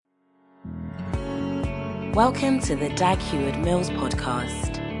Welcome to the Dag Heward-Mills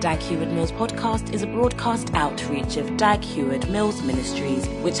podcast. Dag Heward-Mills podcast is a broadcast outreach of Dag Heward-Mills Ministries,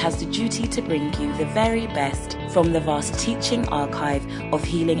 which has the duty to bring you the very best from the vast teaching archive of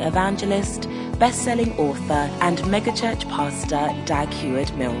healing evangelist, best-selling author, and megachurch pastor Dag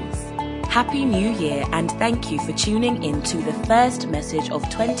Heward-Mills. Happy New Year, and thank you for tuning in to the first message of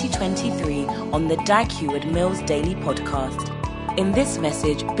 2023 on the Dag Heward-Mills Daily Podcast. In this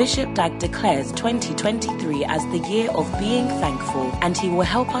message, Bishop Dag declares 2023 as the year of being thankful, and he will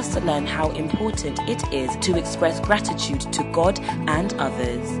help us to learn how important it is to express gratitude to God and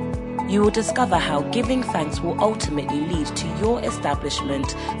others. You will discover how giving thanks will ultimately lead to your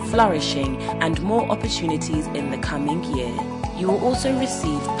establishment, flourishing, and more opportunities in the coming year. You will also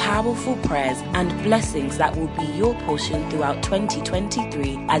receive powerful prayers and blessings that will be your portion throughout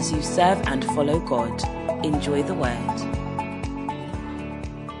 2023 as you serve and follow God. Enjoy the word.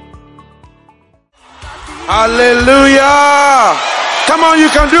 Hallelujah! Come on, you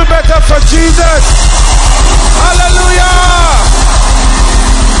can do better for Jesus. Hallelujah!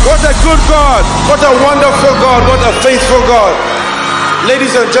 What a good God. What a wonderful God. What a faithful God.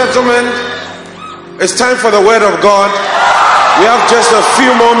 Ladies and gentlemen, it's time for the word of God. We have just a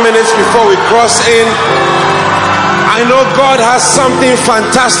few more minutes before we cross in. I know God has something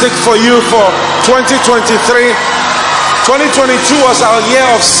fantastic for you for 2023. 2022 was our year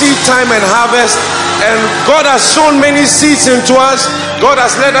of seed time and harvest, and God has sown many seeds into us. God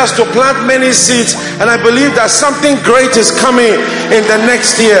has led us to plant many seeds, and I believe that something great is coming in the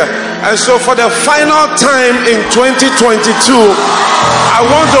next year. And so for the final time in 2022, I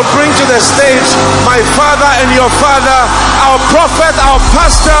want to bring to the stage my father and your father, our prophet, our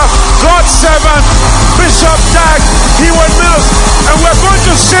pastor, God's servant, Bishop Dag Heward-Mills. And we're going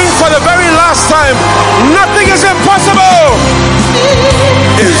to sing for the very last time, Nothing is Impossible.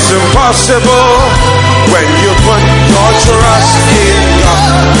 It's impossible when you put your trust in God.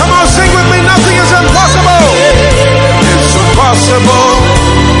 Come on, sing with me, nothing is impossible. It's impossible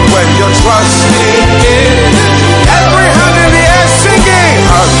when you're trusting in every hand in the air singing.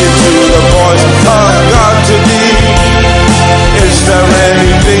 Hearken to the voice of God to thee. Is there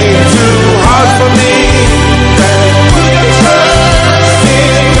anything too hard for me? Then put your trust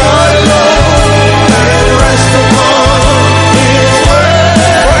in God alone and rest upon His word.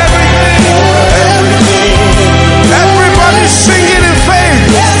 For everything, everybody singing in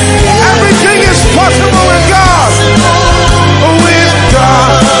faith. Everything is possible with God. With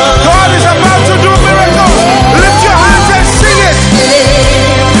God. God is about to do miracles. Lift your hands and sing it.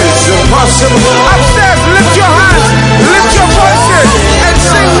 It's impossible. Upstairs, lift your hands, lift your voices, and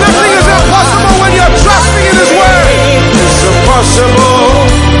sing. Nothing is impossible when you're trusting in His word. It's impossible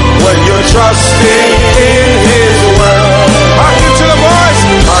when you're trusting in His word. Hearken to the voice.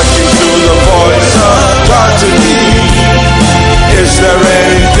 Hearken to the voice of God to thee. Is there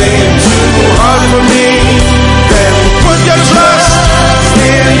anything too hard for me? Then put your trust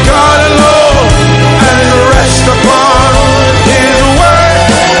in God alone and rest upon His word.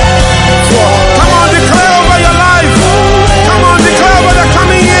 Come on, declare over your life. Come on, declare over the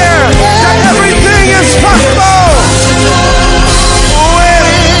coming year that everything is possible.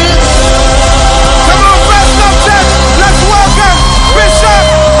 Come on, best of church. Let's welcome Bishop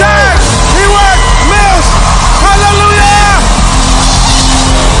Dag Heward-Mills. Hallelujah.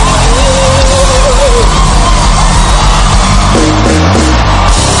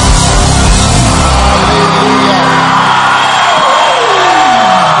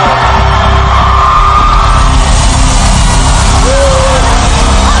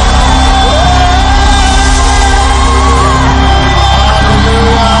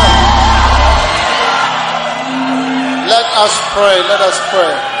 Let us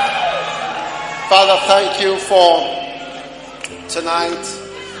pray. Father, thank you for tonight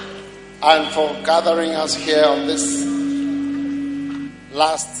and for gathering us here on this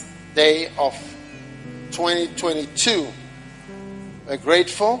last day of 2022. We're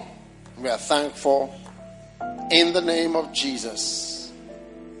grateful. We are thankful. In the name of Jesus.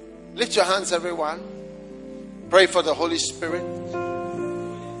 Lift your hands, everyone. Pray for the Holy Spirit.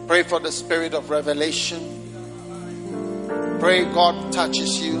 Pray for the spirit of revelation. Pray God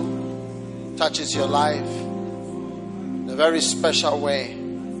touches you, touches your life in a very special way.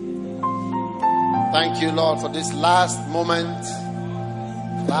 Thank you, Lord, for this last moment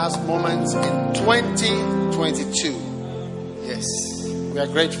in 2022. Yes. We are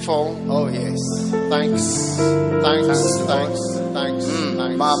grateful. Oh, yes. Thanks.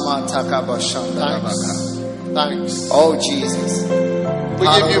 Mama Takabashanda. Thanks. Oh, Jesus. We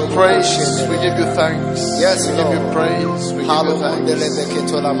give you praise. We give you thanks. Yes, we give you Lord. praise. We give you thanks. We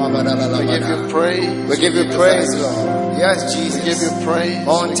give you praise. We give you praise, Lord. Yes, Jesus. We give you praise.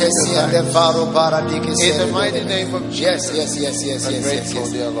 We give you thanks. In the mighty name of Jesus. Yes. I'm grateful,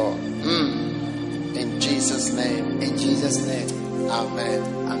 dear Lord. In Jesus' name. In Jesus' name. Amen.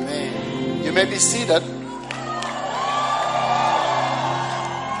 Amen. You may be seated.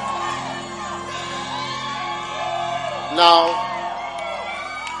 Now,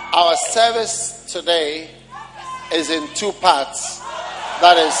 our service today is in two parts.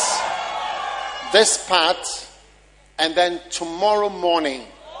 That is this part and then tomorrow morning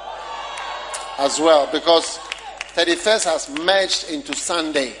as well, because 31st has merged into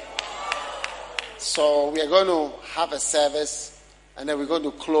Sunday. So we are going to have a service and then we're going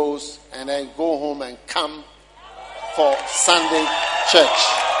to close and then go home and come for Sunday church.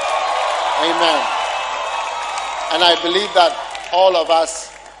 Amen. And I believe that all of us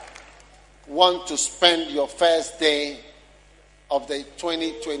want to spend your first day of the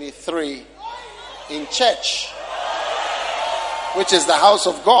 2023 in church, which is the house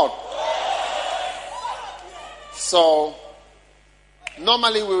of God. So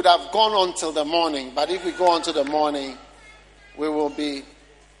normally we would have gone on till the morning, but if we go on to the morning, we will be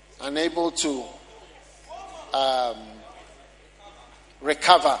unable to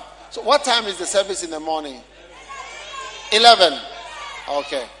recover. So what time is the service in the morning? 11.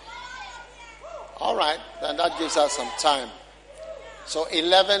 Okay. All right. Then that gives us some time. So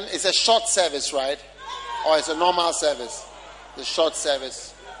 11 is a short service, right? Or it's a normal service? The short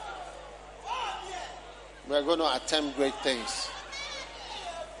service. We're going to attempt great things.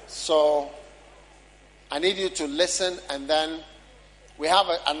 So I need you to listen, and then we have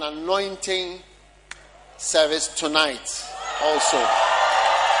an anointing service tonight also.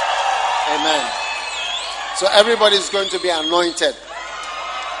 Amen. So everybody's going to be anointed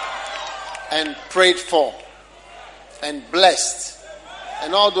and prayed for and blessed.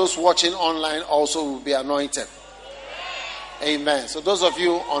 And all those watching online also will be anointed. Amen. So those of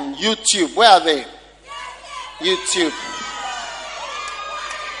you on YouTube, where are they? YouTube.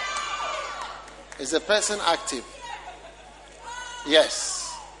 Is the person active?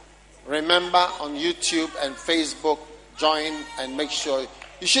 Yes. Remember, on YouTube and Facebook, join and make sure.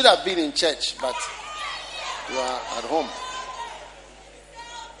 You should have been in church, but you are at home.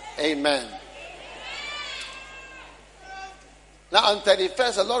 Amen. Now on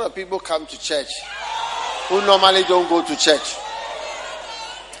 31st, a lot of people come to church who normally don't go to church.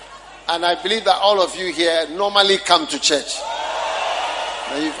 And I believe that all of you here normally come to church.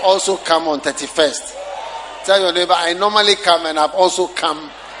 And you've also come on 31st. Tell your neighbor, I normally come and I've also come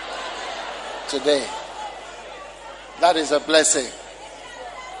today. That is a blessing.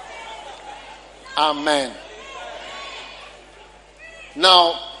 Amen.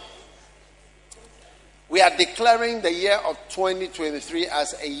 Now, we are declaring the year of 2023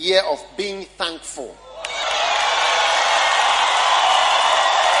 as a year of being thankful.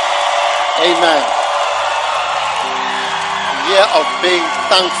 Amen. Year of being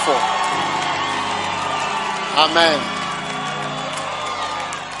thankful. Amen.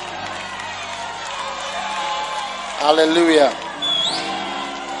 Hallelujah.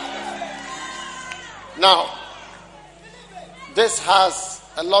 Now, this has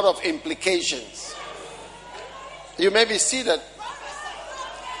a lot of implications. You may be seated.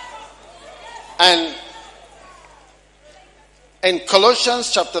 And in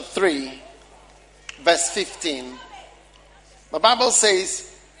Colossians chapter 3, verse 15, the Bible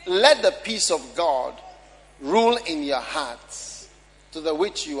says, let the peace of God rule in your hearts, to the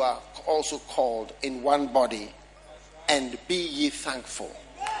which you are also called in one body, and be ye thankful.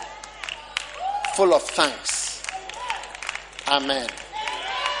 Full of thanks. Amen.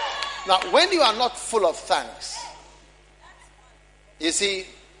 Now, when you are not full of thanks, you see,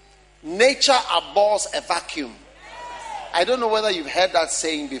 nature abhors a vacuum. I don't know whether you've heard that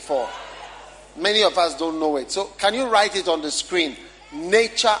saying before. Many of us don't know it. So can you write it on the screen?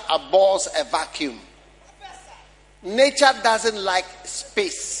 Nature abhors a vacuum. Nature doesn't like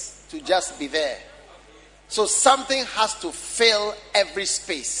space to just be there. So something has to fill every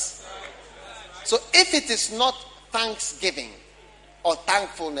space. So if it is not thanksgiving or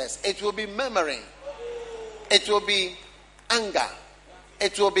thankfulness, it will be murmuring. It will be anger.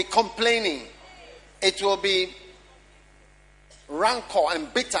 It will be complaining. It will be rancor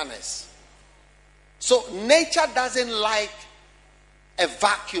and bitterness. So nature doesn't like a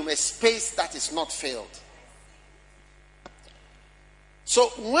vacuum, a space that is not filled.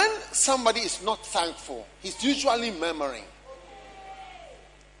 So when somebody is not thankful, he's usually murmuring.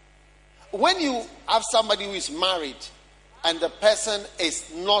 When you have somebody who is married and the person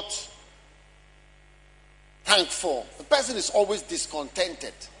is not thankful, the person is always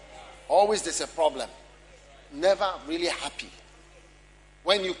discontented. Always there's a problem. Never really happy.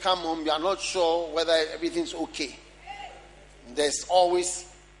 When you come home, you are not sure whether everything's okay. There's always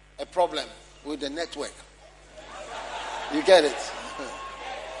a problem with the network. You get it?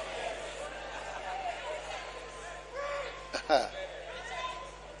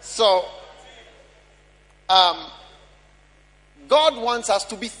 So, God wants us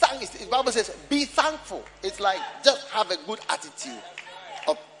to be thankful. The Bible says, be thankful. It's like just have a good attitude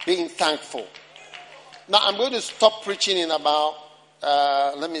of being thankful. Now, I'm going to stop preaching in about,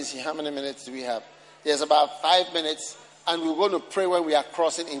 let me see, how many minutes do we have? There's about 5 minutes, and we're going to pray when we are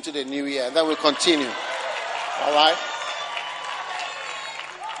crossing into the new year. Then we'll continue. All right?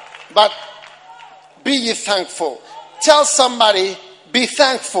 But be ye thankful. Tell somebody, be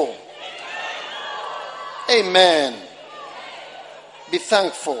thankful. Amen. Be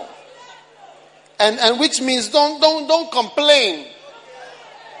thankful. And which means don't complain.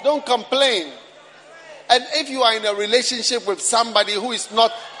 Don't complain. And if you are in a relationship with somebody who is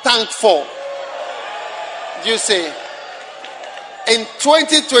not thankful, you say, in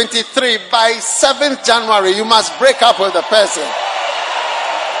 2023, by 7th January, you must break up with the person.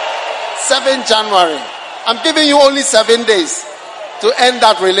 7th January. I'm giving you only 7 days to end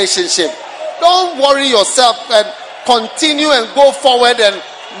that relationship. Don't worry yourself and continue and go forward and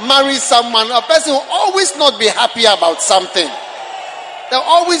marry someone. A person will always not be happy about something. There's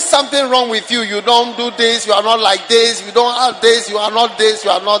always something wrong with you. You don't do this, you are not like this, you don't have this, you are not this, you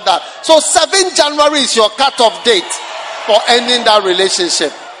are not that. So 7th January is your cut-off date for ending that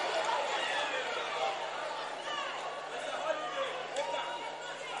relationship.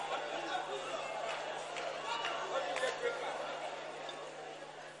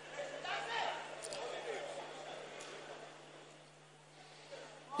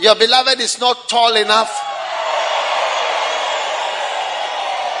 Your beloved is not tall enough.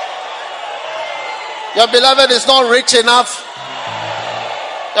 Your beloved is not rich enough.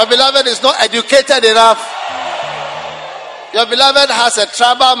 Your beloved is not educated enough. Your beloved has a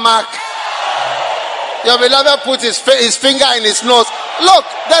tribal mark. Your beloved put his finger in his nose. Look,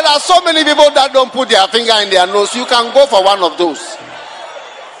 there are so many people that don't put their finger in their nose. You can go for one of those.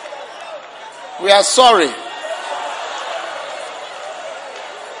 We are sorry.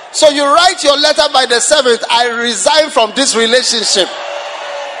 So you write your letter by the 7th. I resign from this relationship.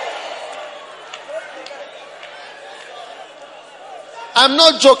 I'm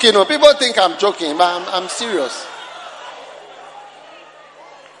not joking. People think I'm joking, but I'm serious.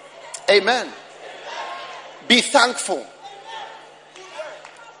 Amen. Be thankful.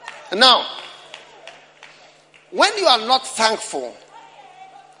 Now, when you are not thankful,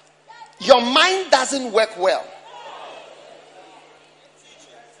 your mind doesn't work well.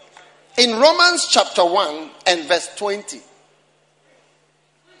 In Romans chapter 1 and verse 20,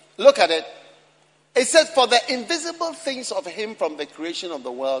 look at it. It says, for the invisible things of him from the creation of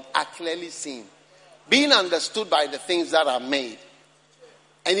the world are clearly seen, being understood by the things that are made,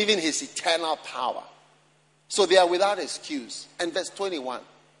 and even his eternal power. So they are without excuse. And verse 21.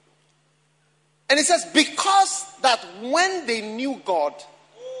 And it says, because that when they knew God,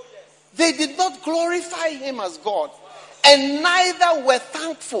 they did not glorify him as God, and neither were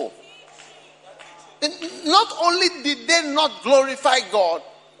thankful. Not only did they not glorify God,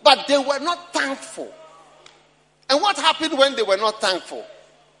 but they were not thankful. And what happened when they were not thankful?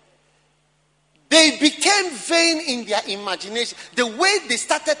 They became vain in their imagination. The way they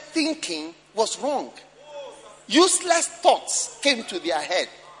started thinking was wrong. Useless thoughts came to their head.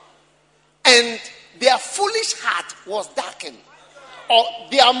 And their foolish heart was darkened. Or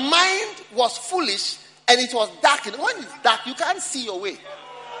their mind was foolish and it was darkened. When it's dark, you can't see your way.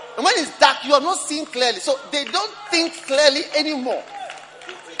 And when it's dark, you are not seeing clearly. So they don't think clearly anymore.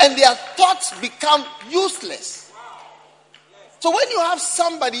 And their thoughts become useless. So when you have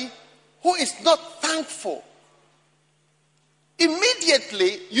somebody who is not thankful,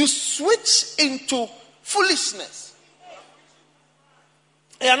 immediately you switch into foolishness.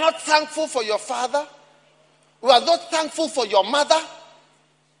 You are not thankful for your father. You are not thankful for your mother.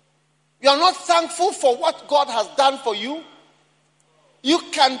 You are not thankful for what God has done for you. You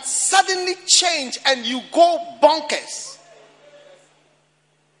can suddenly change and you go bonkers.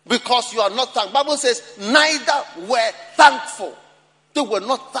 Because you are not thankful. The Bible says, neither were thankful. They were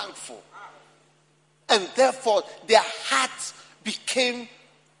not thankful. And therefore, their hearts became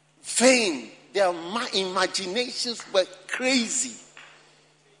vain. Their imaginations were crazy.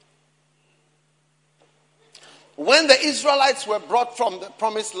 When the Israelites were brought from the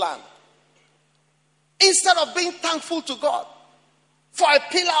promised land, Instead of being thankful to God for a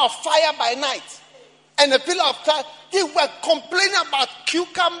pillar of fire by night and a pillar of cloud, they were complaining about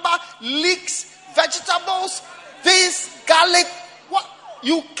cucumber, leeks, vegetables, this, garlic. What?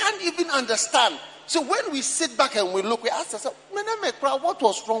 You can't even understand. So when we sit back and we look, we ask ourselves, what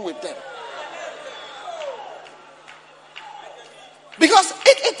was wrong with them? Because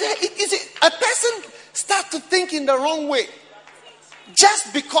a person starts to think in the wrong way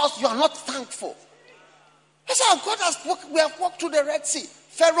just because you are not thankful. That's how God has walked. We have walked through the Red Sea.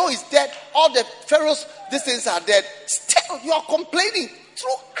 Pharaoh is dead. All the Pharaoh's these things are dead. Still, you are complaining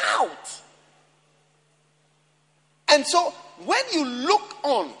throughout. And so, when you look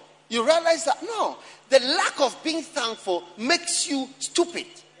on, you realize that no, the lack of being thankful makes you stupid.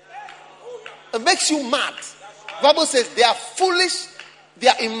 It makes you mad. The Bible says they are foolish.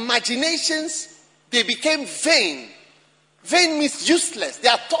 Their imaginations, they became vain. Vain means useless.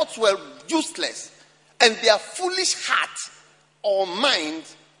 Their thoughts were useless. And their foolish heart or mind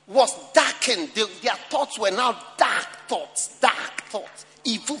was darkened. Their thoughts were now dark thoughts,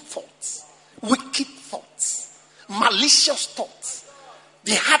 evil thoughts, wicked thoughts, malicious thoughts.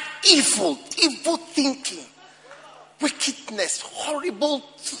 They had evil thinking, wickedness, horrible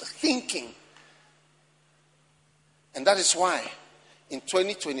thinking. And that is why in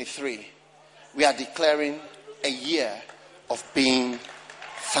 2023, we are declaring a year of being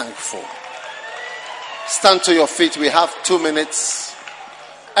thankful. Stand to your feet. We have 2 minutes.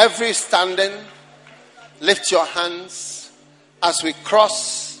 Every standing, lift your hands as we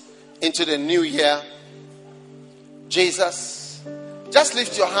cross into the new year. Jesus, just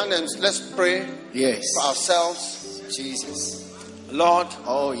lift your hand and let's pray for ourselves. Jesus. Lord,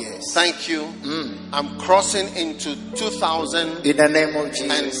 oh yes, thank you. I'm crossing into 2023. In the name of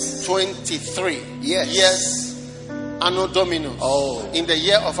Jesus. Yes. Anno Dominus. Oh, in the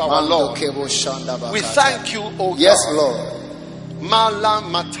year of our Lord. We thank you, O God. Yes, Lord. Mala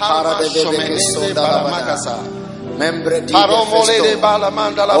matama shomenende baramagasa. Membre di Paromole de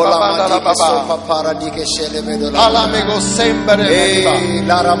balamanda la babanda la baba. Alamego sempre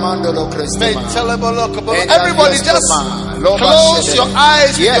everybody just close your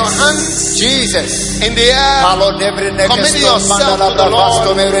eyes with your hands. Jesus. In the air. Commit yourself to the Lord.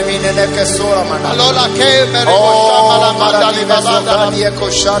 Alola kebere la mandali babanda.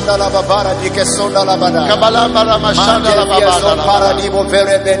 Kabala bara mashanda la babanda. Paradibo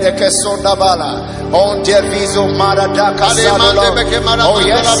verebede che sonda bala. On deviso maradaka sadolo. Oh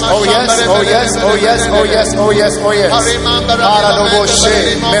yes, oh yes, oh yes, oh yes, oh yes, oh yes, oh yes. Paradobo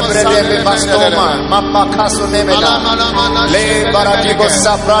she membrede bastoma mamma caso nemena. Le baradibo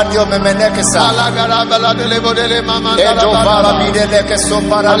safradio memenekesa. Edo barabide leke so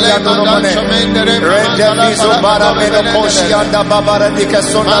paradiano nomane. Rende viso barabeno koshi anda babaradike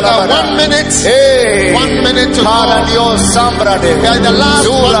sonda la bada. 1 minute to paradio sambrade. The last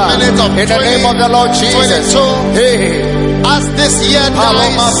 1 minute of in the name of the Lord Jesus. As this year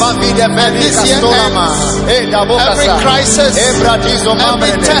dies, and this year ends, every crisis,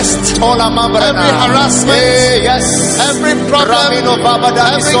 every test, every harassment, every problem,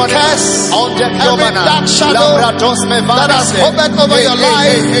 every curse, every dark shadow that has hovered over your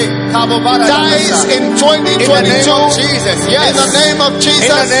life dies in 2022. In the name of Jesus.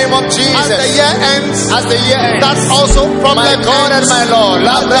 In the name of Jesus. As the year ends, that's also problem my God and my Lord.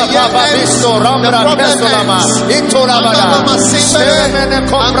 As the year ends, the problem ends.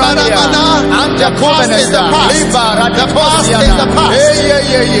 The past is the past. The past is the past.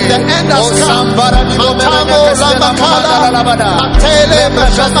 The end has come. Matamo Lamakala, Matele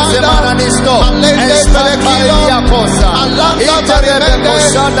Bashamanda, Malende Berekilo, Alanda Barimende,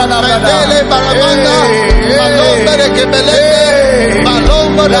 Mendele Baramanda, Malombe de Kebele,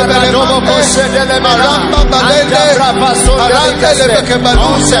 Malombe de Belemande, Maramba Balende, Arante de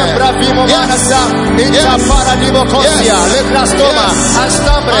Bekebaluse.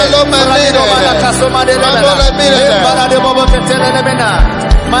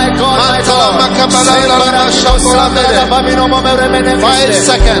 My God, my God. 5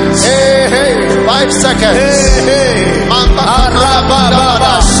 seconds. 5 seconds.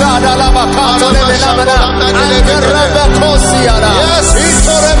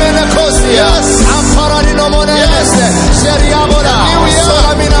 Yes.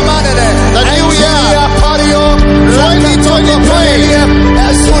 The new year. 2023.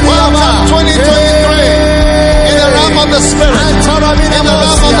 Welcome 2023. In the realm of the Spirit. In the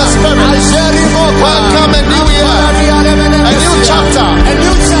realm of the Spirit. Welcome a new year. A new chapter. A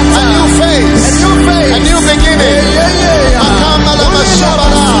new phase. A new beginning.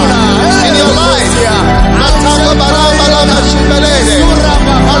 In your life.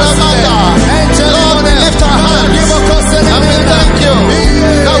 Lord,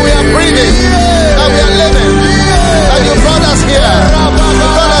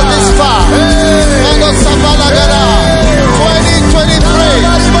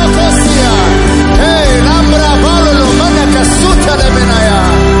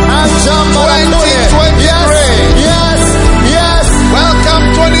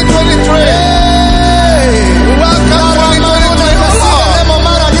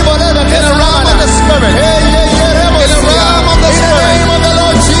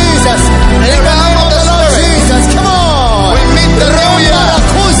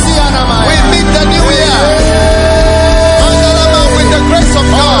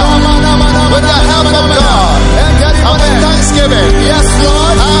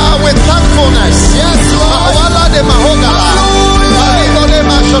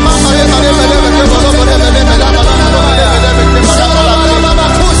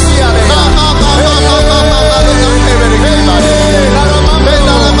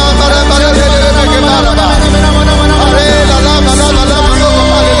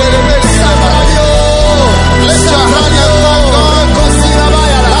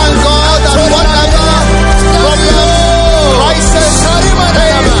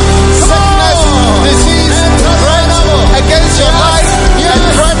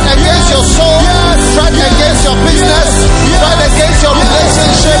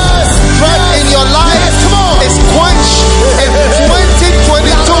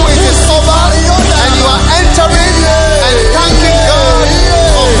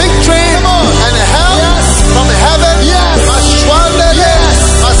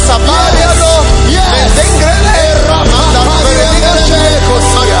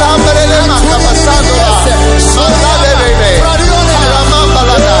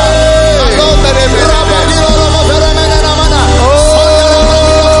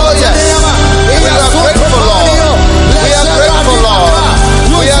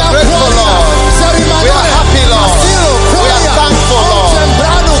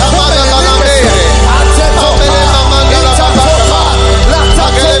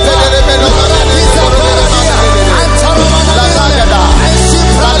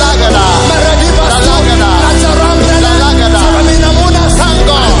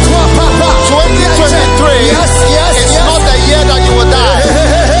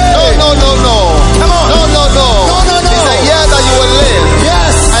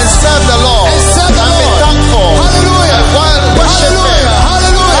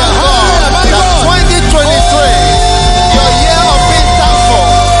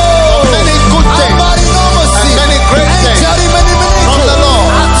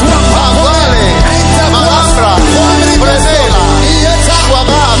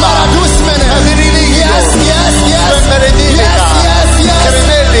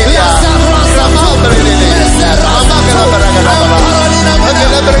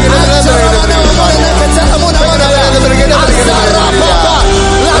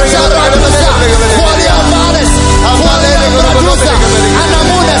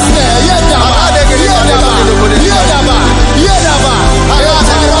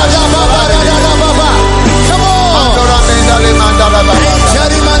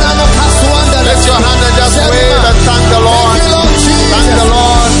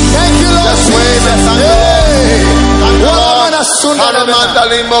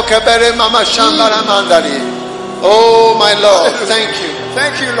 Oh, my Lord, thank you.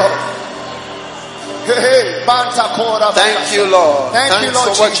 Thank you, Lord. Thank you, Lord. Thanks you,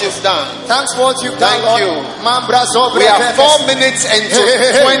 Lord, for what you've done. Thanks for what you've done, Thank Lord. you. We are 4 minutes into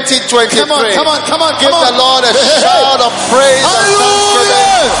 2023. Come on. Give the Lord a shout of praise and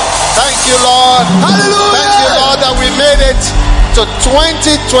thanksgiving. Thank you, Lord. Hallelujah. Thank you, Lord, that we made it to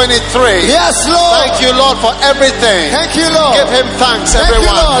 2023. Yes, Lord. Thank you, Lord, for everything. Thank you, Lord. Give him thanks, Thank everyone.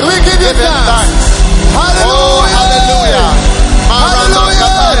 you, Lord. We give you Him thanks. Hallelujah. Oh, hallelujah.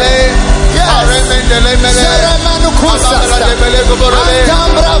 Hallelujah. Yes.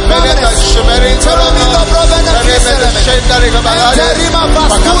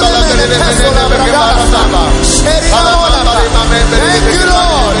 Thank you,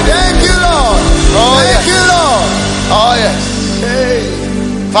 Lord. Thank you, Lord. Thank you, Lord. Oh, yes. Hey.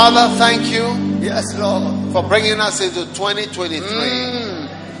 Father, thank you. Yes, Lord. For bringing us into 2023.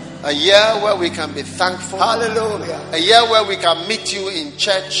 A year where we can be thankful. Hallelujah. A year where we can meet you in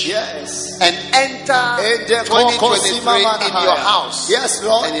church. Yes. And enter 2023 in your house. Yes,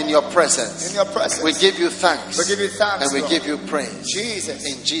 Lord. And in your presence. In your presence. We give you thanks. We give you thanks. And we Lord. give you praise. Jesus.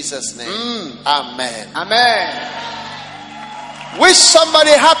 In Jesus' name. Amen. Amen. Wish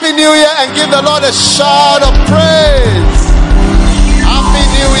somebody Happy New Year and give the Lord a shout of praise. Happy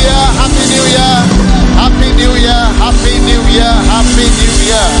New Year. Happy New Year. Happy New Year, Happy New Year, Happy New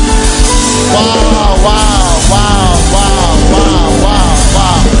Year. Wow.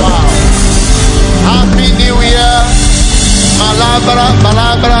 Happy New Year.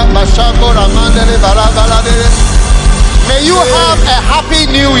 May you have a happy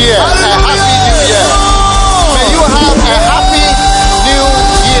new year. A happy new year. May you have a happy new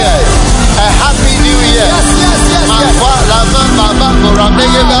year. A happy new year. Yes.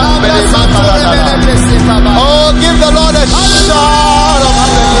 Oh, give the Lord a shout of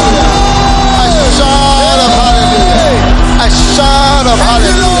hallelujah. A shout of hallelujah. A shout of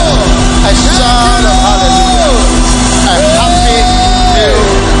hallelujah. A shout of hallelujah. A happy new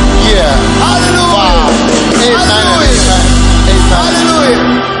year. Hallelujah. Amen. Hallelujah.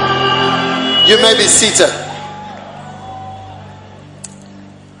 You may be seated.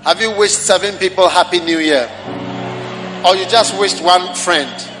 Have you wished 7 people Happy New Year? Or you just wished one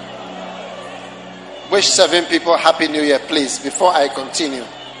friend? Wish 7 people Happy New Year, please, before I continue.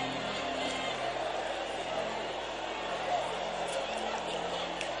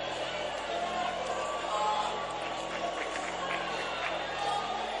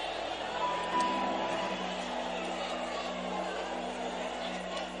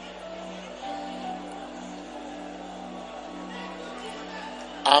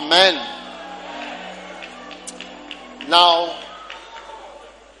 Amen. Now,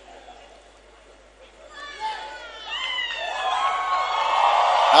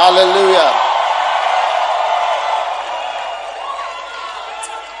 hallelujah.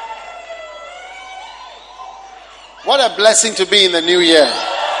 What a blessing to be in the new year.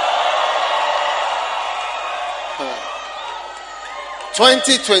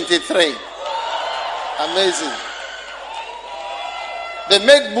 2023. Amazing. They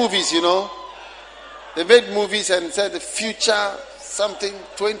made movies, you know. They made movies and said the future something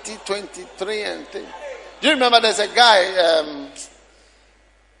 2023 and thing. Do you remember there's a guy,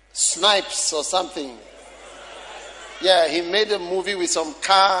 Snipes or something? Yeah, he made a movie with some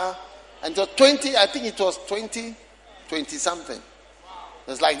car until 20, I think it was 20 something.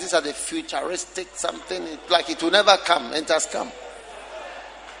 It's like these are the futuristic something, like it will never come, it has come.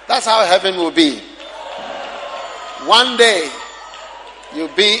 That's how heaven will be. One day, you'll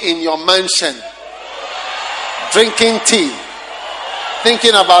be in your mansion, drinking tea,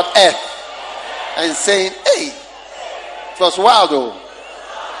 thinking about earth, and saying, hey, it was wild though,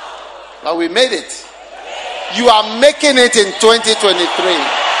 but we made it. You are making it in 2023.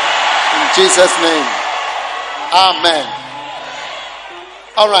 In Jesus' name. Amen.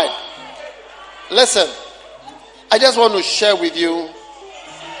 All right. Listen, I just want to share with you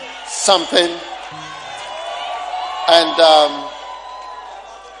something. And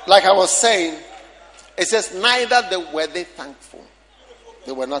like I was saying, it says, neither were they thankful.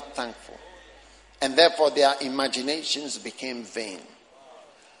 They were not thankful. And therefore their imaginations became vain.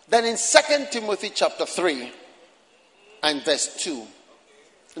 Then in 2 Timothy chapter 3 and verse 2,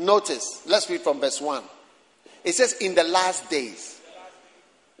 notice, let's read from verse 1. It says, in the last days,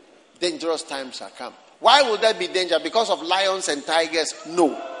 dangerous times shall come. Why will there be danger? Because of lions and tigers?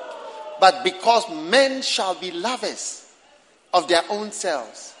 No. But because men shall be lovers of their own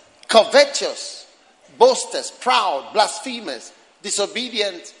selves, covetous, boasters, proud, blasphemers,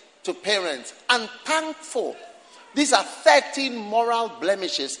 disobedient to parents, unthankful, These are 13 moral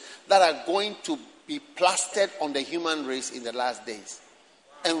blemishes that are going to be plastered on the human race in the last days.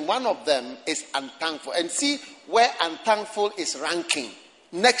 And one of them is unthankful. And see where unthankful is ranking.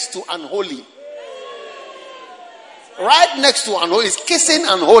 Next to unholy. Right next to unholy is kissing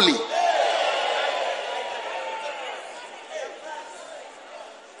unholy.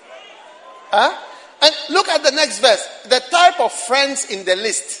 And look at the next verse. The type of friends in the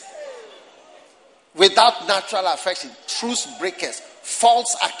list. Without natural affection. Truce breakers.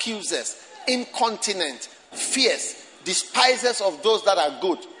 False accusers. Incontinent. Fierce. Despisers of those that are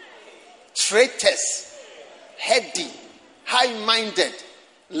good. Traitors. Heady. High-minded.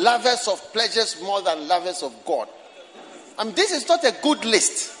 Lovers of pleasures more than lovers of God. This is not a good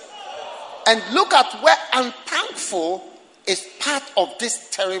list. And look at where unthankful is part of this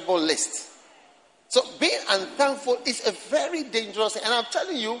terrible list. So being unthankful is a very dangerous thing. And I'm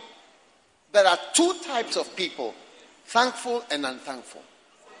telling you, there are two types of people. Thankful and unthankful.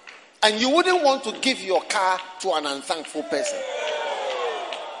 And you wouldn't want to give your car to an unthankful person.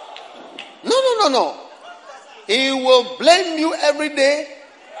 No. He will blame you every day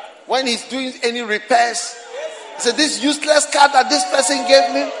when he's doing any repairs. He said, this useless car that this person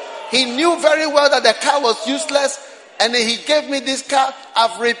gave me, he knew very well that the car was useless, and then he gave me this car.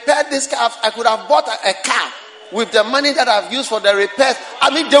 I've repaired this car. I could have bought a car with the money that I've used for the repairs.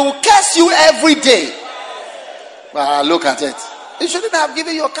 They will curse you every day. Look at it. You shouldn't have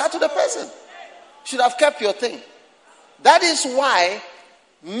given your car to the person. You should have kept your thing. That is why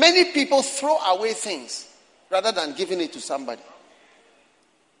many people throw away things rather than giving it to somebody.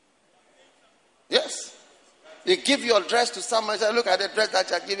 Yes. You give your dress to someone, say, look at the dress that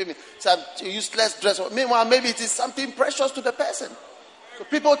you're giving me. It's a useless dress. Meanwhile, maybe it is something precious to the person. So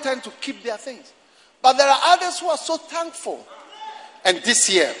people tend to keep their things. But there are others who are so thankful. And this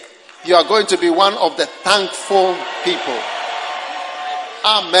year, you are going to be one of the thankful people.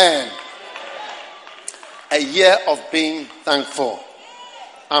 Amen. A year of being thankful.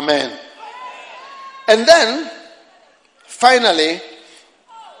 Amen. And then, finally,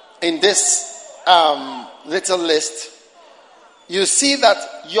 in this little list, you see that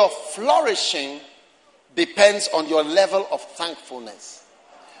your flourishing depends on your level of thankfulness.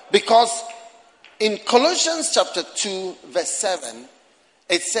 Because in Colossians chapter 2, verse 7,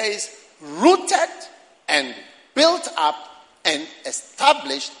 it says, rooted and built up and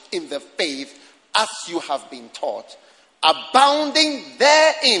established in the faith as you have been taught, abounding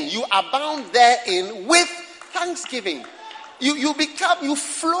therein. You abound therein with thanksgiving. You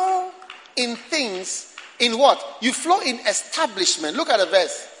flow in things. In what? You flow in establishment. Look at the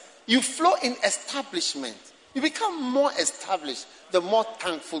verse. You flow in establishment. You become more established the more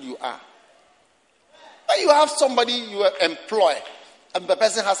thankful you are. When you have somebody you employ and the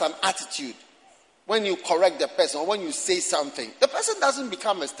person has an attitude, when you correct the person or when you say something, the person doesn't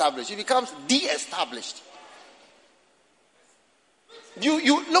become established. He becomes de-established.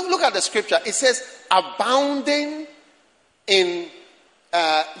 You look at the scripture. It says, abounding in,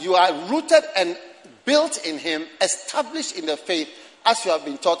 you are rooted and built in him, established in the faith as you have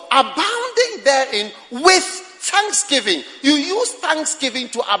been taught, abounding therein with thanksgiving. You use thanksgiving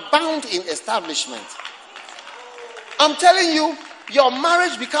to abound in establishment. I'm telling you, your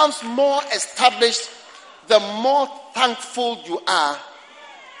marriage becomes more established the more thankful you are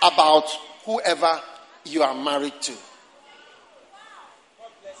about whoever you are married to.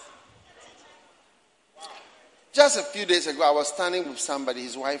 Just a few days ago, I was standing with somebody.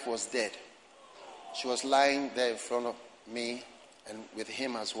 His wife was dead. She was lying there in front of me and with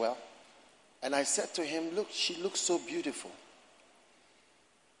him as well. And I said to him, look, she looks so beautiful.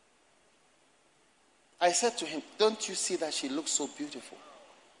 I said to him, don't you see that she looks so beautiful?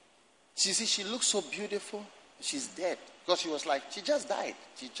 You see, she looks so beautiful. She's dead. Because she was like, she just died.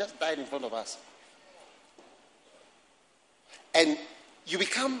 She just died in front of us. And you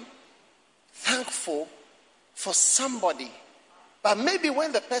become thankful for somebody. But maybe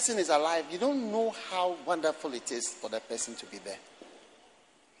when the person is alive, you don't know how wonderful it is for the person to be there.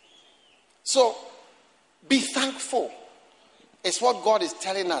 So, be thankful. It's what God is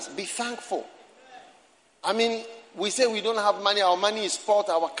telling us. Be thankful. I mean, we say we don't have money. Our money is sport,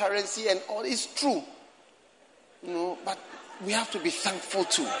 our currency, and all is true. You know, but we have to be thankful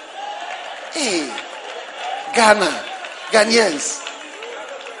too. Hey, Ghana, Ghanaians.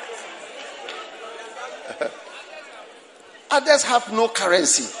 Others have no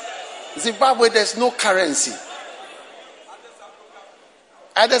currency. Zimbabwe, there's no currency.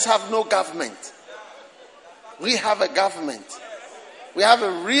 Others have no government. We have a government. We have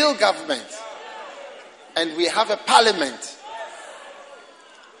a real government. And we have a parliament.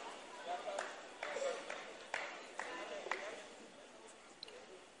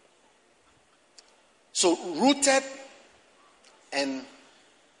 So rooted and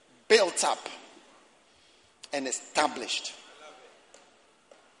built up and established,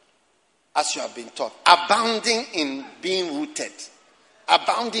 as you have been taught, abounding in being rooted,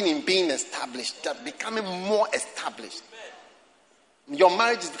 abounding in being established, becoming more established. Your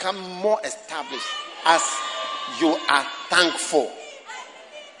marriage is becoming more established as you are thankful.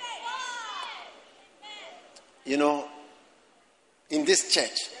 You know, in this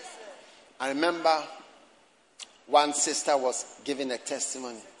church, I remember one sister was giving a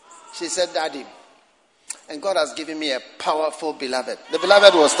testimony. She said, Daddy, and God has given me a powerful beloved. The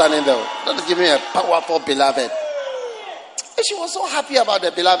beloved was standing there. God has given me a powerful beloved. And she was so happy about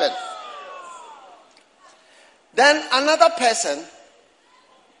the beloved. Then another person,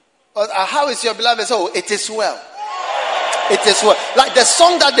 how is your beloved? So, it is well. It is well. Like the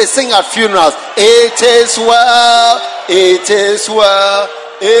song that they sing at funerals. It is well. It is well.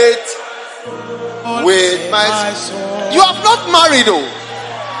 It with my soul. You have not married, though.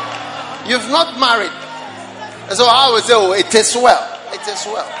 You've not married. And so I would say, oh, it is well. It is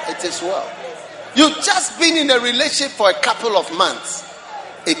well. It is well. You've just been in a relationship for a couple of months.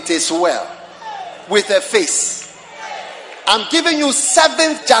 It is well. With a face. I'm giving you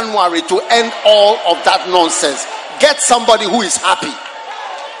 7th January to end all of that nonsense. Get somebody who is happy.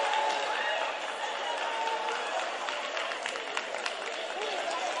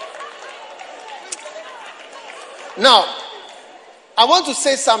 Now, I want to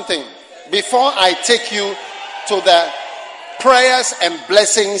say something before I take you to the prayers and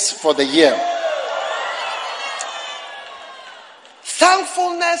blessings for the year.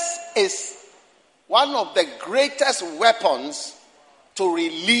 Thankfulness is one of the greatest weapons to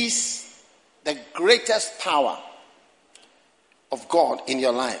release the greatest power of God in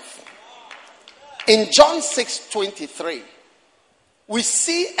your life. In John 6:23, we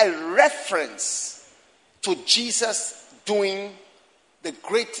see a reference to Jesus doing the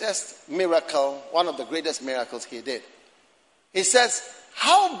greatest miracle, one of the greatest miracles he did. He says,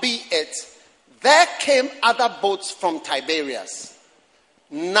 howbeit there came other boats from Tiberias,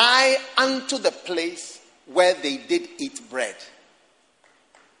 nigh unto the place where they did eat bread.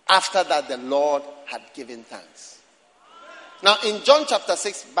 After that, the Lord had given thanks. Now, in John chapter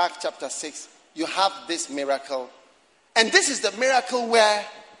 6, back chapter 6, you have this miracle. And this is the miracle where,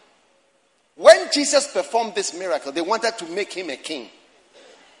 when Jesus performed this miracle, they wanted to make him a king.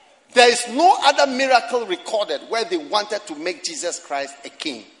 There is no other miracle recorded where they wanted to make Jesus Christ a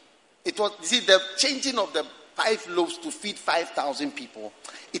king. It was, you see, the changing of the 5 loaves to feed 5,000 people.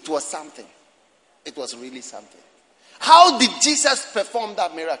 It was something. It was really something. How did Jesus perform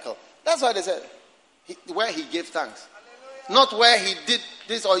that miracle? That's why they said, where he gave thanks. Not where he did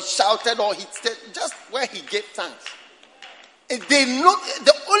this or he shouted or he said, just where he gave thanks. They know,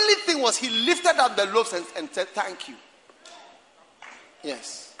 the only thing was he lifted up the loaves and said, thank you.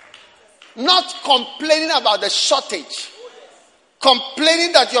 Yes. Not complaining about the shortage.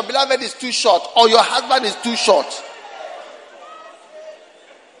 Complaining that your beloved is too short or your husband is too short.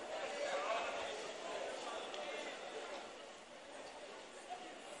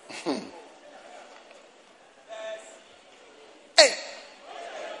 Hey,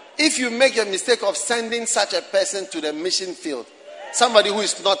 if you make a mistake of sending such a person to the mission field, somebody who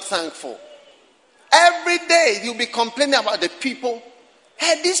is not thankful, every day you'll be complaining about the people.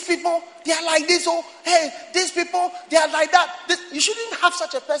 Hey, these people, they are like this. Oh, hey, these people, they are like that. You shouldn't have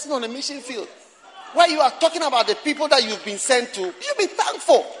such a person on a mission field where you are talking about the people that you've been sent to. You should be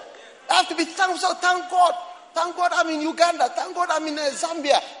thankful. You have to be thankful. So thank God. Thank God I'm in Uganda. Thank God I'm in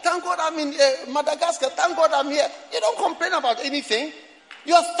Zambia. Thank God I'm in Madagascar. Thank God I'm here. You don't complain about anything.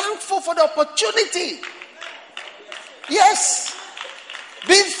 You are thankful for the opportunity. Yes.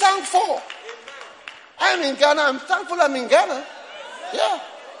 Be thankful. I'm in Ghana. I'm thankful I'm in Ghana. Yeah.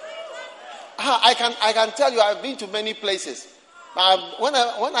 I can tell you I've been to many places. When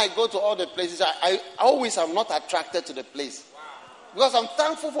I go to all the places, I always am not attracted to the place. Because I'm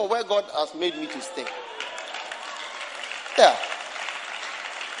thankful for where God has made me to stay. Yeah.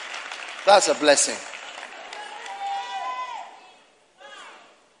 That's a blessing.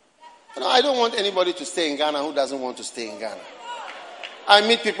 You know, I don't want anybody to stay in Ghana who doesn't want to stay in Ghana. I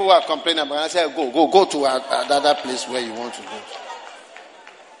meet people who are complaining about it. I say, go to another place where you want to go.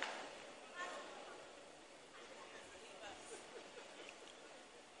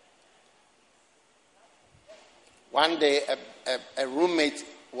 One day, a roommate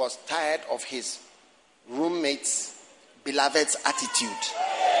was tired of his roommate's beloved's attitude.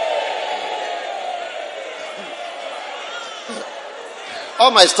 All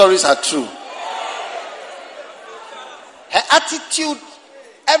my stories are true. Her attitude,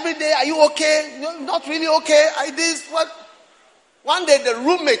 Every day, are you okay? No, not really okay. I this what? One day, the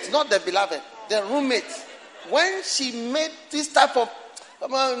roommate, not the beloved, the roommate, when she made this type of,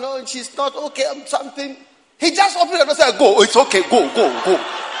 no, she's not okay, something. He just opened the door and said, "Go, it's okay, go."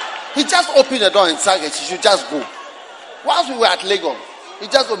 He just opened the door and said, "She should just go." Whilst we were at Lagos, he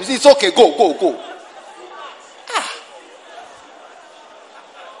just opened, "It's okay, go."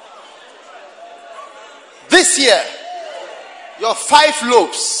 This year, your 5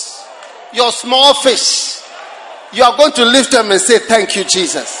 loaves, your small fish, you are going to lift them and say, "Thank you,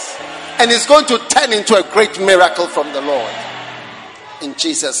 Jesus." And it's going to turn into a great miracle from the Lord. In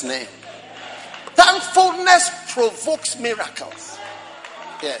Jesus' name. Thankfulness provokes miracles.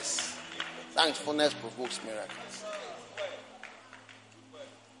 Yes. Thankfulness provokes miracles.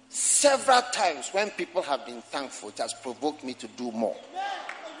 Several times when people have been thankful, it has provoked me to do more.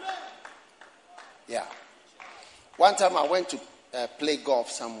 Yeah. One time I went to play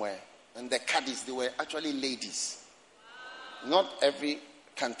golf somewhere, and the caddies, they were actually ladies. Not every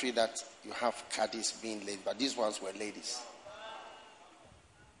country that you have caddies being ladies, but these ones were ladies.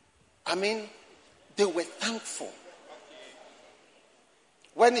 I mean, they were thankful.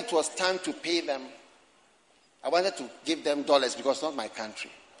 When it was time to pay them, I wanted to give them dollars because it's not my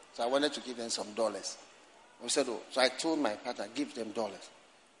country. So I wanted to give them some dollars. We said, "Oh," so I told my partner, "Give them dollars."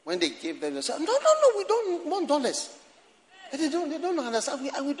 When they gave them, they said, No, we don't want dollars. And they don't understand.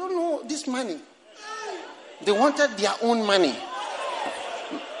 We don't know this money. They wanted their own money.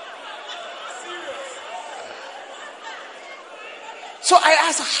 So I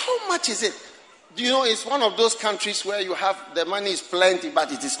asked, "How much is it?" Do you know it's one of those countries where you have the money is plenty, but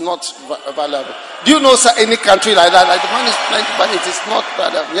it is not valuable. Do you know any country like that? Like the money is plenty, but it is not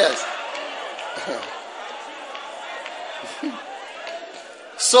valuable. Yes.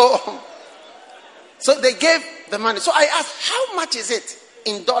 So they gave the money. So I asked, "How much is it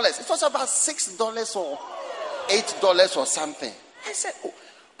in dollars?" It was about $6 or $8 or something. I said, "Oh,"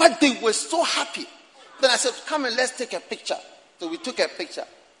 but they were so happy. Then I said, "Come and let's take a picture." So we took a picture.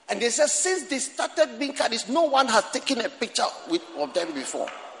 And they said, since they started being caddies, no one has taken a picture of them before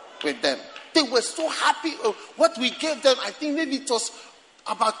with them. They were so happy. What we gave them, I think maybe it was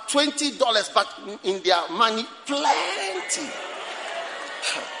about $20, but in their money, plenty.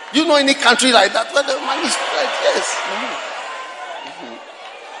 You know any country like that where the money is plenty? Yes.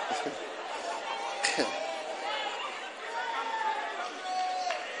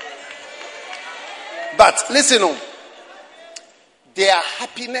 But listen, their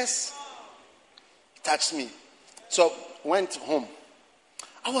happiness touched me. So went home.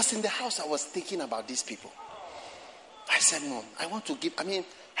 I was in the house. I was thinking about these people. I said, "No, I want to give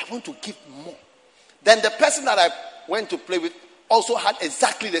more." Then the person that I went to play with also had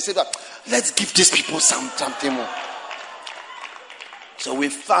exactly the same. Let's give these people something more. So we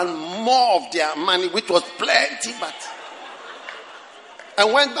found more of their money, which was plenty, but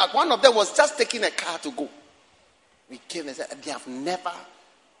and went back. One of them was just taking a car to go. We came and said, "They have never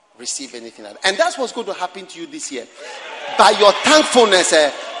received anything like that." And that's what's going to happen to you this year. By your thankfulness,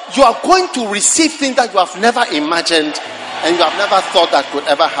 you are going to receive things that you have never imagined and you have never thought that could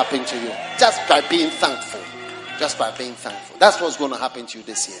ever happen to you. Just by being thankful. Just by being thankful. That's what's going to happen to you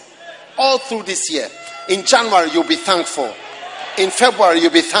this year. All through this year. In January, you'll be thankful. In February,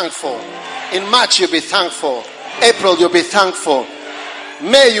 you'll be thankful. In March, you'll be thankful. April, you'll be thankful.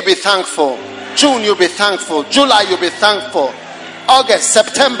 May, you'll be thankful. June, you'll be thankful. July, you'll be thankful. August,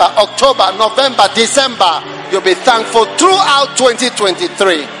 September, October, November, December, you'll be thankful throughout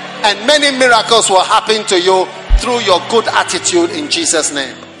 2023. And many miracles will happen to you through your good attitude in Jesus'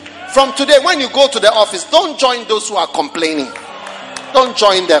 name. From today, when you go to the office, don't join those who are complaining. Don't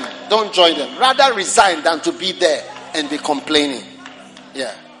join them. Don't join them. Rather resign than to be there and be complaining.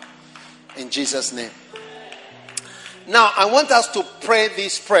 Yeah. In Jesus' name. Now, I want us to pray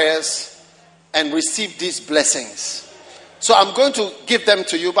these prayers and receive these blessings. So I'm going to give them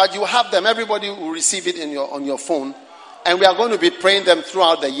to you, but you have them. Everybody will receive it on your phone. And we are going to be praying them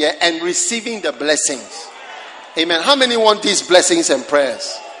throughout the year and receiving the blessings. Amen. How many want these blessings and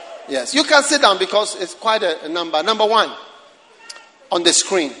prayers? Yes. You can sit down because it's quite a number. Number 1 on the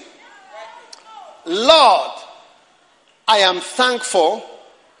screen. Lord, I am thankful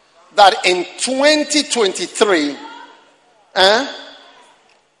that in 2023,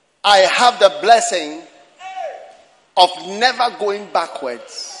 I have the blessing of never going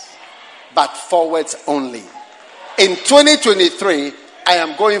backwards, but forwards only. In 2023, I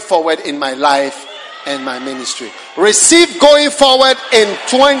am going forward in my life and my ministry. Receive going forward in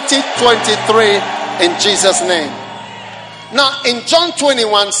 2023 in Jesus' name. Now, in John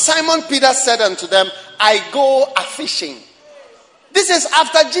 21, Simon Peter said unto them, I go a fishing. This is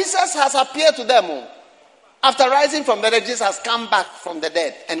after Jesus has appeared to them. After rising from the dead, Jesus has come back from the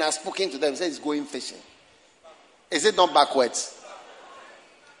dead and has spoken to them. He says he's going fishing. Is it not backwards?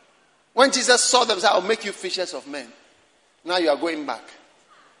 When Jesus saw them, he said, I'll make you fishers of men. Now you are going back.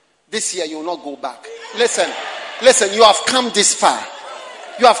 This year you will not go back. Listen, you have come this far.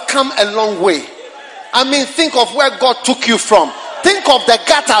 You have come a long way. I mean, think of where God took you from. Think of the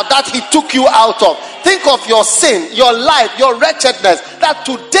gutter that he took you out of. Think of your sin, your life, your wretchedness. That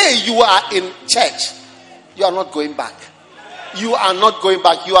today you are in church. You are not going back. You are not going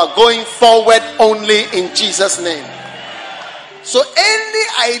back. You are going forward only in Jesus' name. So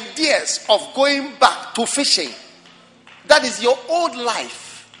any ideas of going back to fishing, that is your old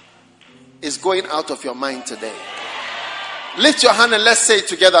life, is going out of your mind today. Lift your hand and let's say it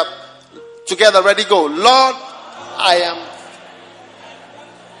together. Together, ready, go. Lord, I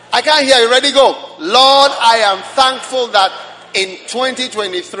can't hear you. Ready, go. Lord, I am thankful that in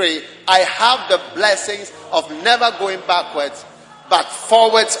 2023, I have the blessings of never going backwards, but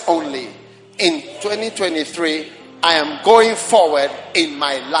forwards only. In 2023, I am going forward in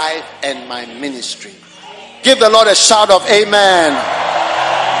my life and my ministry. Give the Lord a shout of amen.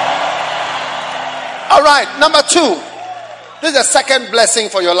 All right, number 2. This is the second blessing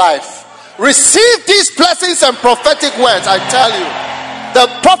for your life. Receive these blessings and prophetic words. I tell you, the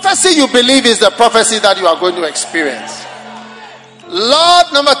prophecy you believe is the prophecy that you are going to experience.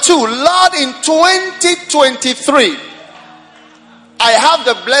 Lord, number 2, Lord, in 2023, I have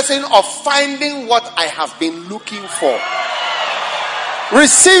the blessing of finding what I have been looking for.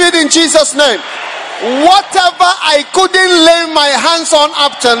 Receive it in Jesus' name. Whatever I couldn't lay my hands on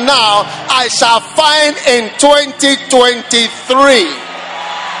up to now, I shall find in 2023.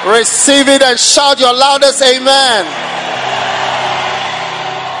 Receive it and shout your loudest amen.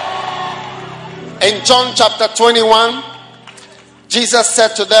 In John chapter 21, Jesus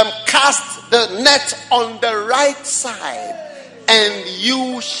said to them, cast the net on the right side and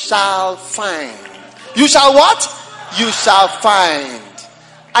you shall find. You shall what? You shall find.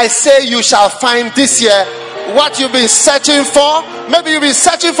 I say you shall find this year what you've been searching for. Maybe you've been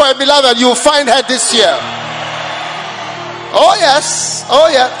searching for a beloved, you'll find her this year. Oh yes. Oh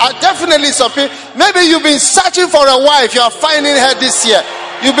yeah. Definitely some people. Maybe you've been searching for a wife, you are finding her this year.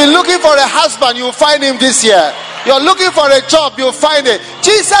 You've been looking for a husband, you'll find him this year. You're looking for a job, you'll find it.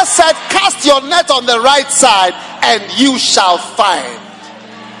 Jesus said, cast your net on the right side and you shall find.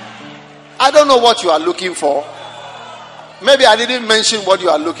 I don't know what you are looking for. Maybe I didn't mention what you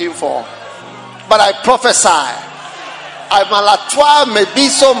are looking for. But I prophesy. Malatwa,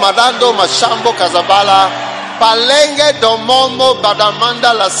 Mebiso, Madando, Mashambo, Kazabala, Palenge, Domomo,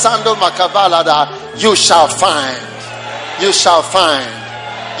 Badamanda, Lasando, Makabalada. You shall find. You shall find.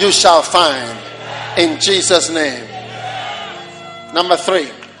 You shall find. In Jesus' name. Number 3.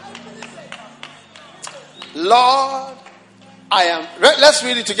 Lord, I am. Let's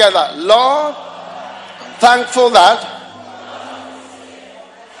read it together. Lord, I'm thankful that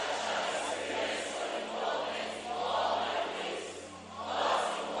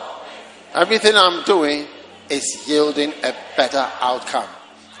everything I'm doing is yielding a better outcome.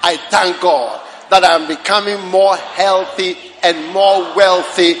 I thank God that I'm becoming more healthy and more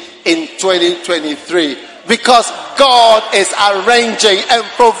wealthy in 2023 because God is arranging and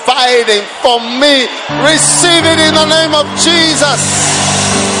providing for me. Receive it in the name of Jesus.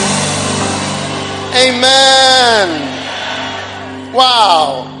 Amen.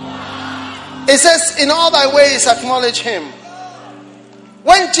 Wow. It says, in all thy ways acknowledge him.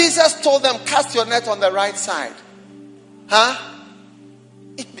 When Jesus told them, cast your net on the right side,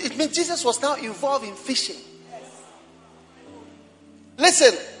 it means Jesus was now involved in fishing.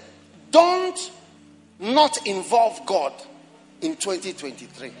 Listen, don't not involve God in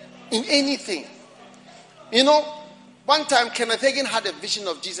 2023 in anything. You know, one time Kenneth Hagin had a vision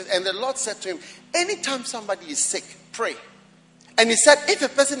of Jesus and the Lord said to him, anytime somebody is sick, pray. And he said, if a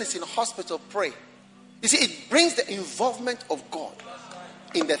person is in a hospital, pray. You see, it brings the involvement of God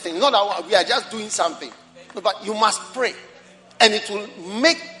in the thing. Not that we are just doing something. No, but you must pray. And it will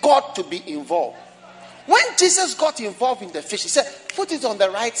make God to be involved. When Jesus got involved in the fish, he said, put it on the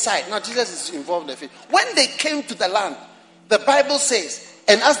right side. Now Jesus is involved in the fish. When they came to the land, the Bible says,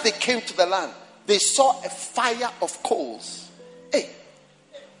 and as they came to the land, they saw a fire of coals. Hey,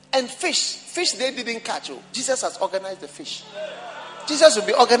 and fish they didn't catch. Oh, Jesus has organized the fish. Jesus will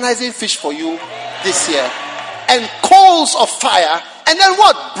be organizing fish for you this year. And coals of fire. And then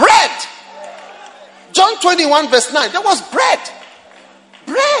what? Bread. John 21 verse 9. There was bread.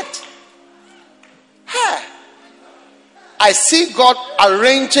 Bread. Hey. I see God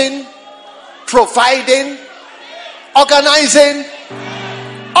arranging, providing, organizing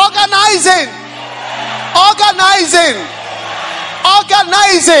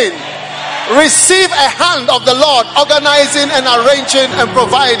Organizing. Receive a hand of the Lord organizing and arranging and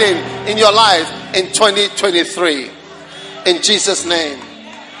providing in your life in 2023. In Jesus' name.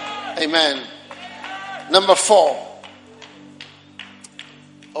 Amen. Number 4.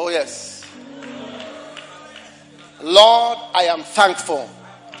 Oh yes. Lord, I am thankful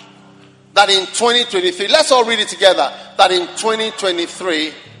that in 2023, let's all read it together, that in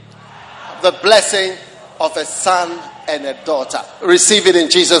 2023, the blessing of a son and a daughter. Receive it in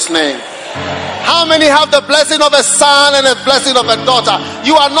Jesus' name. How many have the blessing of a son and a blessing of a daughter?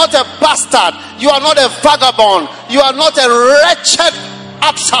 You are not a bastard. You are not a vagabond. You are not a wretched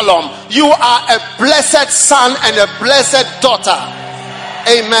Absalom. You are a blessed son and a blessed daughter.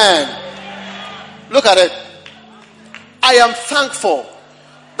 Amen. Look at it. I am thankful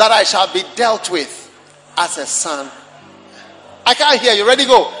that I shall be dealt with as a son. I can't hear you. Ready,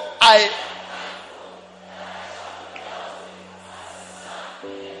 go.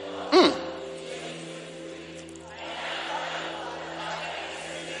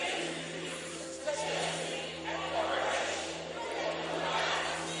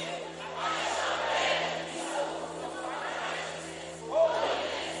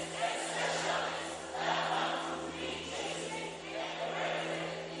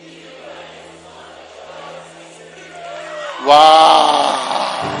 Wow.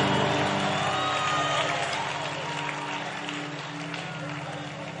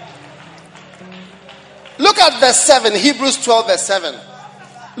 Look at verse 7, Hebrews 12 verse 7.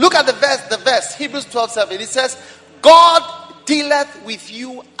 Look at the verse, Hebrews 12 7. It says, God dealeth with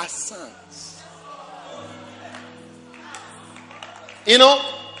you as sons. You know,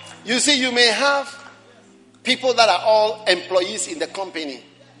 you see, you may have people that are all employees in the company,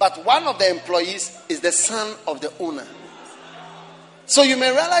 but one of the employees is the son of the owner. So you may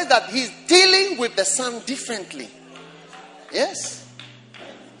realize that he's dealing with the son differently. Yes.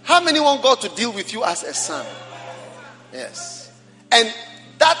 How many want God to deal with you as a son? Yes. And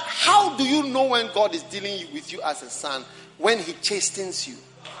that, how do you know when God is dealing with you as a son? When he chastens you.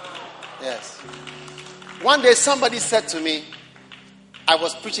 Yes. One day somebody said to me, I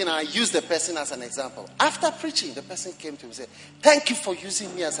was preaching and I used the person as an example. After preaching, the person came to me and said, thank you for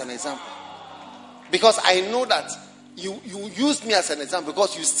using me as an example. Because I know that you used me as an example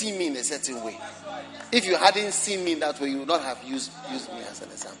because you see me in a certain way. If you hadn't seen me that way, you would not have used me as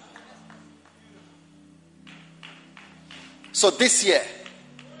an example. So this year,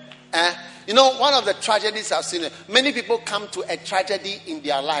 you know, one of the tragedies I've seen, many people come to a tragedy in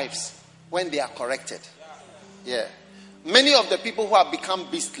their lives when they are corrected. Yeah. Many of the people who have become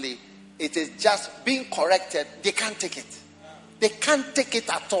beastly, it is just being corrected, they can't take it. They can't take it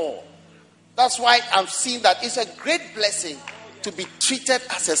at all. That's why I'm seeing that it's a great blessing to be treated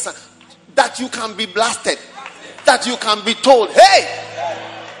as a son. That you can be blasted. That you can be told, hey,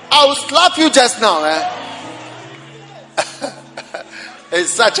 I will slap you just now.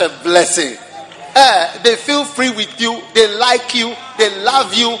 It's such a blessing. They feel free with you. They like you. They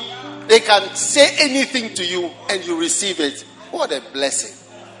love you. They can say anything to you and you receive it. What a blessing.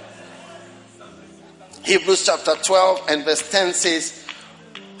 Hebrews chapter 12 and verse 10 says,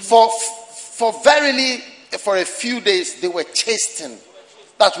 For verily, for a few days they were chastened,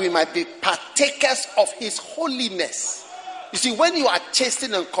 that we might be partakers of his holiness. You see, when you are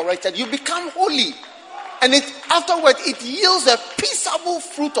chastened and corrected, you become holy. And afterward, it yields a peaceable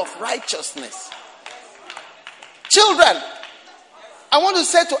fruit of righteousness. Children, I want to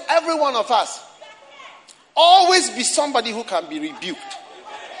say to every one of us, always be somebody who can be rebuked.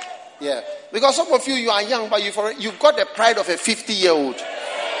 Yeah. Because some of you are young, but you've got the pride of a 50-year-old.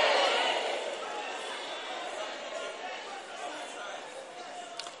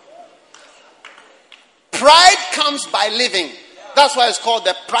 Pride comes by living. That's why it's called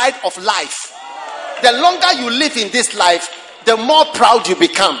the pride of life. The longer you live in this life, the more proud you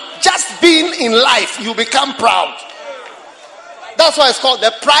become. Just being in life, you become proud. That's why it's called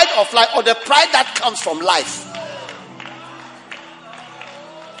the pride of life, or the pride that comes from life.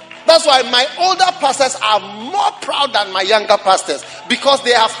 That's why my older pastors are more proud than my younger pastors, because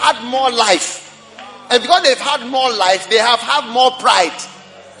they have had more life. And because they've had more life, they have had more pride.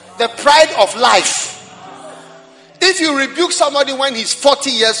 The pride of life. If you rebuke somebody when he's 40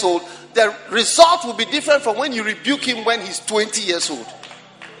 years old, the result will be different from when you rebuke him when he's 20 years old.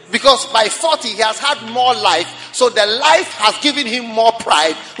 Because by 40, he has had more life. So the life has given him more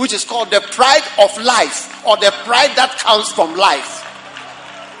pride, which is called the pride of life, or the pride that comes from life.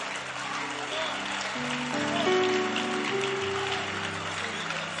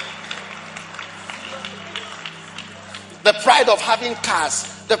 The pride of having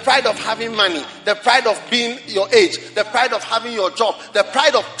cars, the pride of having money, the pride of being your age, the pride of having your job, the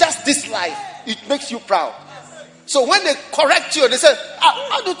pride of just this life. It makes you proud. So when they correct you, they say,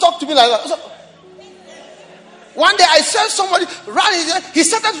 how do you talk to me like that? So, one day I saw somebody running. He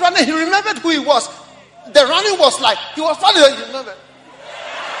started running. He remembered who he was. The running was like, he was running. He remembered.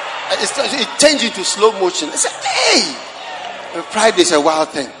 It changed into slow motion. I said, hey, pride is a wild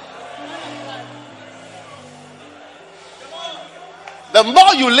thing. The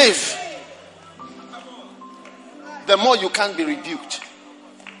more you live, the more you can't be rebuked.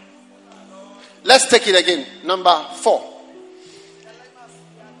 Let's take it again. Number 4.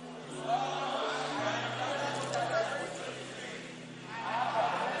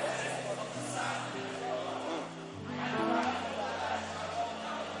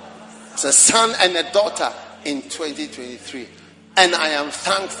 It's a son and a daughter in 2023. And I am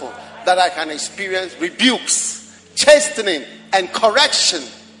thankful that I can experience rebukes, chastening, and correction.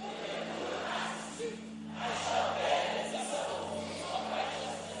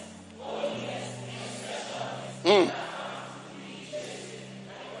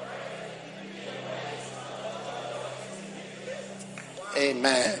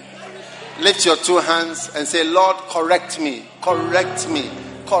 Amen. Lift your 2 hands and say, Lord, correct me in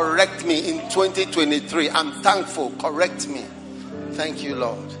 2023. I'm thankful. Correct me. Thank you,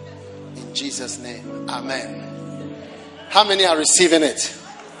 Lord. In Jesus' name. Amen. How many are receiving it?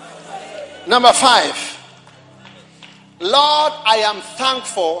 Number 5. Lord, I am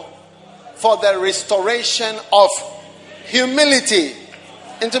thankful for the restoration of humility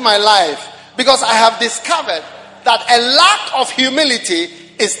into my life, because I have discovered that a lack of humility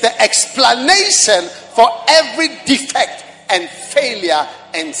is the explanation for every defect and failure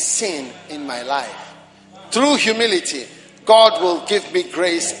and sin in my life. Through humility, God will give me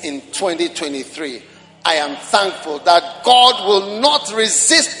grace in 2023. I am thankful that God will not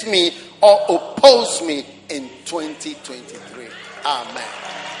resist me or oppose me in 2023. Amen.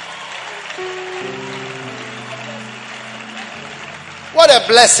 What a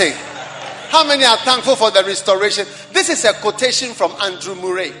blessing. How many are thankful for the restoration? This is a quotation from Andrew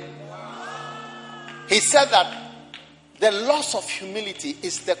Murray. He said that the loss of humility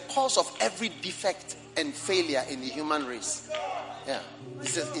is the cause of every defect and failure in the human race. Yeah.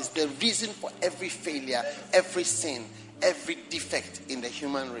 It's the reason for every failure, every sin, every defect in the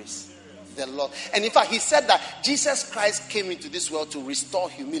human race. The Lord. And in fact, he said that Jesus Christ came into this world to restore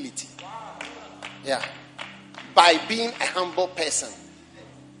humility. Yeah. By being a humble person.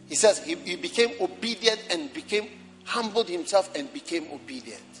 He says he became obedient and humbled himself and became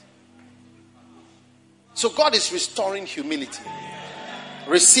obedient. So God is restoring humility.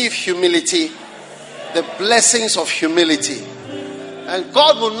 Receive humility, the blessings of humility. And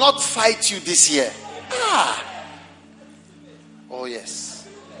God will not fight you this year. Oh yes.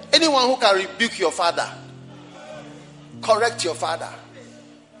 Anyone who can rebuke your father, correct your father,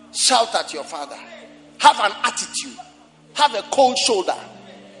 shout at your father, have an attitude, have a cold shoulder,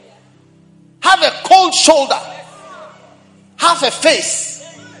 have a cold shoulder, have a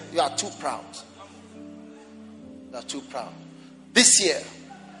face, you are too proud. You are too proud. This year,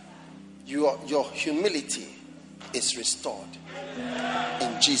 your humility is restored.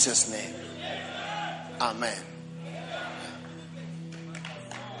 In Jesus' name. Amen.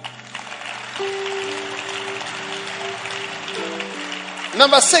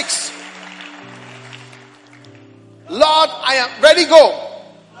 Number 6. Lord, I am ready, go.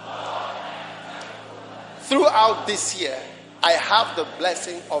 Throughout this year, I have the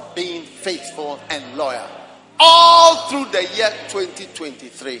blessing of being faithful and loyal. All through the year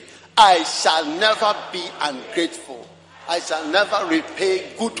 2023, I shall never be ungrateful. I shall never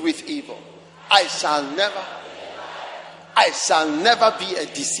repay good with evil. I shall never be a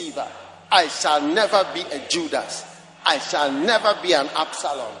deceiver. I shall never be a Judas. I shall never be an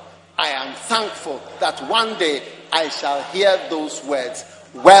Absalom. I am thankful that one day I shall hear those words,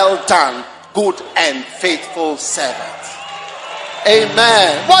 well done, good and faithful servant.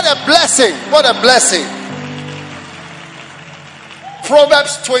 Amen. What a blessing. What a blessing.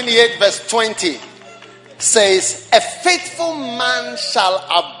 Proverbs 28 verse 20 says, a faithful man shall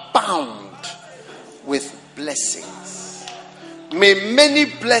abound with blessings. May many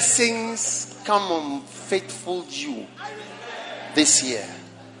blessings come on faithful you this year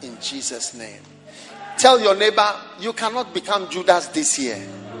in Jesus' name. Tell your neighbor, you cannot become Judas this year.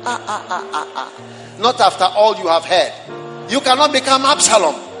 Not after all you have heard. You cannot become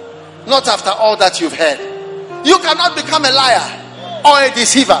Absalom. Not after all that you've heard. You cannot become a liar or a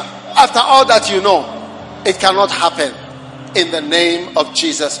deceiver after all that you know. It cannot happen in the name of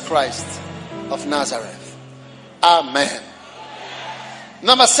Jesus Christ of Nazareth. Amen.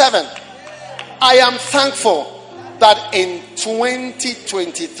 Number 7, I am thankful that in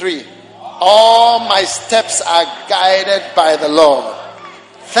 2023, all my steps are guided by the Lord.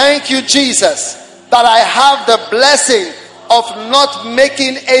 Thank you, Jesus, that I have the blessing of not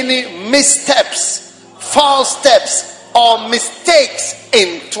making any missteps, false steps, or mistakes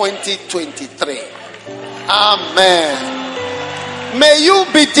in 2023. Amen. May you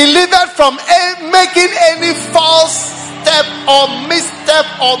be delivered from making any false step or misstep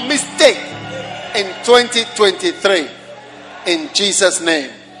or mistake in 2023. In Jesus'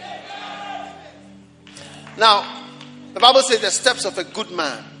 name. Now, the Bible says the steps of a good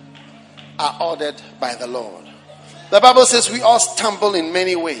man are ordered by the Lord. The Bible says we all stumble in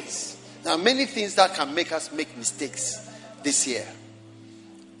many ways. There are many things that can make us make mistakes this year.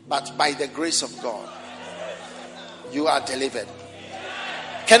 But by the grace of God, you are delivered.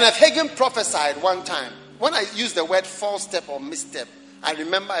 Kenneth Hagin prophesied one time. When I use the word false step or misstep, I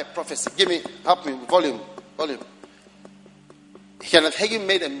remember a prophecy. Help me, volume. Kenneth Hagin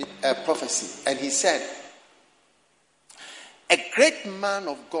made a prophecy, and he said, a great man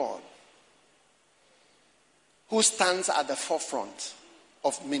of God who stands at the forefront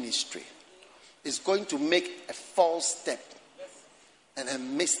of ministry is going to make a false step and a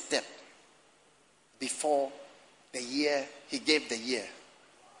misstep before the year he gave the year.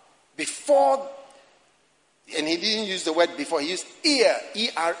 Before, and he didn't use the word before, he used ear,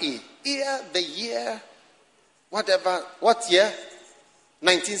 E-R-E. Ear, the year, whatever, what year?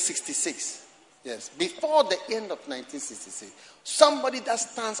 1966. Yes, before the end of 1966. Somebody that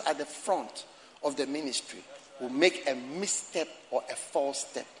stands at the front of the ministry will make a misstep or a false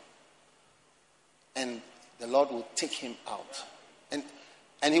step. And the Lord will take him out.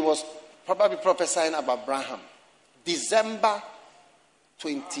 And he was probably prophesying about Abraham. December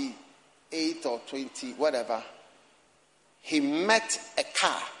 28 or 20, whatever, he met a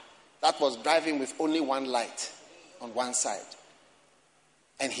car that was driving with only one light on one side.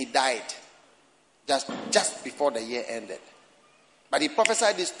 And he died just before the year ended. But he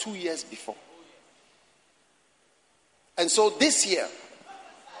prophesied this 2 years before. And so this year,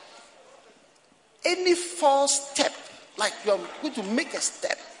 any false step, like you're going to make a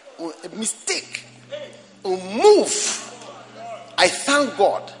step or a mistake or move, I thank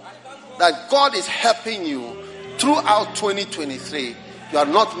God that God is helping you throughout 2023. You are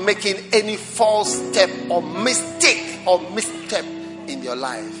not making any false step or mistake or misstep in your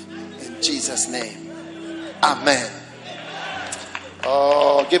life. In Jesus' name. Amen.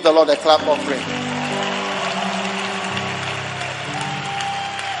 Oh, give the Lord a clap offering.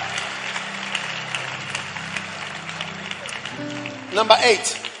 Number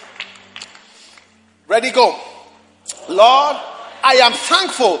 8. Ready, go. Lord, I am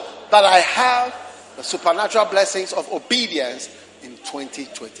thankful that I have the supernatural blessings of obedience in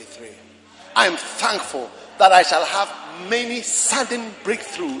 2023. I am thankful that I shall have many sudden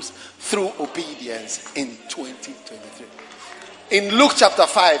breakthroughs through obedience in 2023. In Luke chapter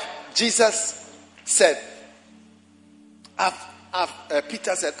 5, Jesus said,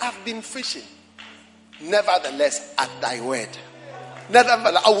 Peter said, I've been fishing. Nevertheless, at thy word.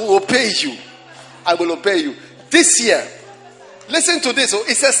 Nevertheless, I will obey you. I will obey you. This year, listen to this.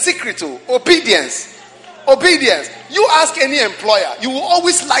 It's a secret. Obedience. Obedience. You ask any employer, you will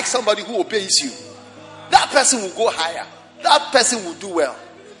always like somebody who obeys you. That person will go higher. That person will do well.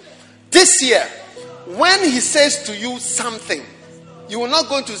 This year, when he says to you something, you are not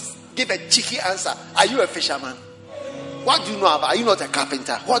going to give a cheeky answer. Are you a fisherman? What do you know about? Are you not a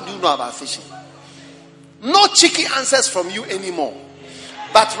carpenter? What do you know about fishing? No cheeky answers from you anymore,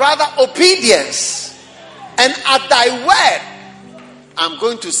 but rather obedience. And at thy word, I'm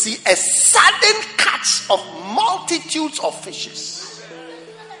going to see a sudden catch of multitudes of fishes.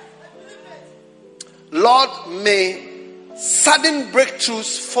 Lord, may sudden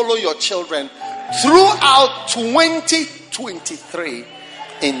breakthroughs follow your children throughout 2023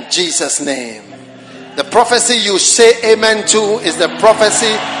 in Jesus' name. The prophecy you say amen to is the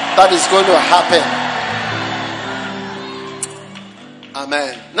prophecy that is going to happen.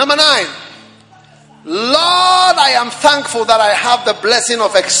 Amen. Number 9. Lord, I am thankful that I have the blessing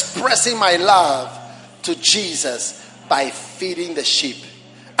of expressing my love to Jesus by feeding the sheep.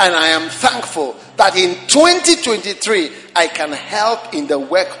 And I am thankful that in 2023, I can help in the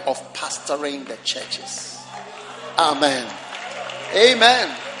work of pastoring the churches. Amen.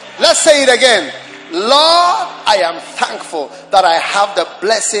 Amen. Let's say it again. Lord, I am thankful that I have the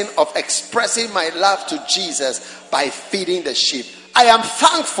blessing of expressing my love to Jesus by feeding the sheep. I am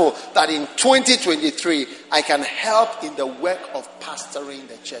thankful that in 2023, I can help in the work of pastoring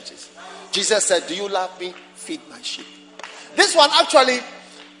the churches. Jesus said, do you love me? Feed my sheep. This one, actually,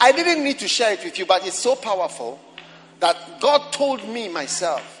 I didn't need to share it with you, but it's so powerful that God told me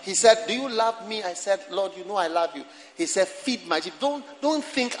myself. He said, do you love me? I said, Lord, you know I love you. He said, feed my sheep. Don't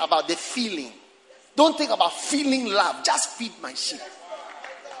think about the feeling. Don't think about feeling love. Just feed my sheep.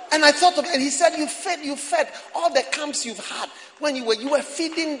 And I thought of it, and he said, you fed all the camps you've had when you were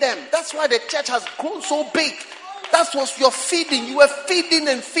feeding them. That's why the church has grown so big. That was your feeding. You were feeding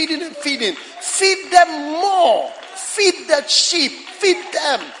and feeding and feeding. Feed them more. Feed the sheep. Feed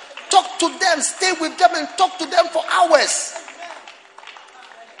them. Talk to them. Stay with them and talk to them for hours.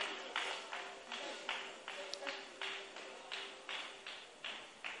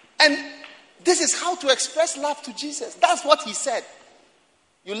 And this is how to express love to Jesus. That's what he said.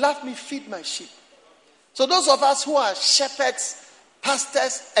 You love me, feed my sheep. So those of us who are shepherds,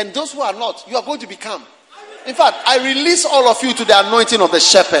 pastors, and those who are not, you are going to become. In fact, I release all of you to the anointing of the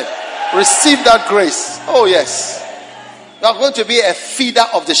shepherd. Receive that grace. Oh yes. You are going to be a feeder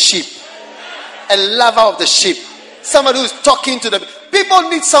of the sheep. A lover of the sheep. Somebody who is talking to them. People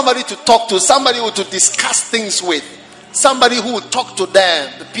need somebody to talk to. Somebody who to discuss things with. Somebody who will talk to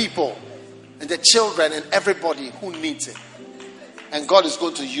them, the people, and the children, and everybody who needs it. And God is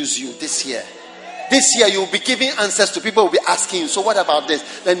going to use you this year. This year you will be giving answers to people who will be asking you, so what about this?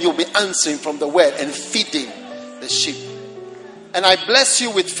 Then you'll be answering from the word and feeding the sheep. And I bless you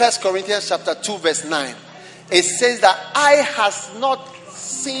with 1 Corinthians chapter 2 verse 9. It says that eye has not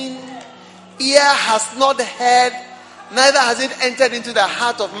seen, ear has not heard, neither has it entered into the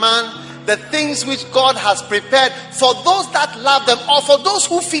heart of man the things which God has prepared for those that love them, or for those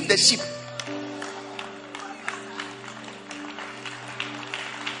who feed the sheep.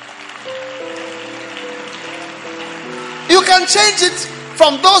 You can change it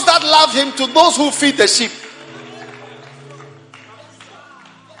from those that love him to those who feed the sheep.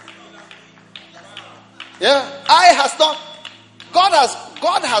 Yeah, God has,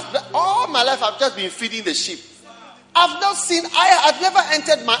 all my life I've just been feeding the sheep. I've not seen, I've never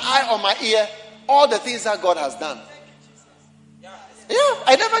entered my eye or my ear all the things that God has done. Yeah,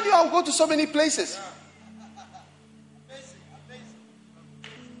 I never knew I would go to so many places.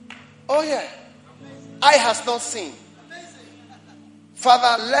 Oh yeah, eye has not seen.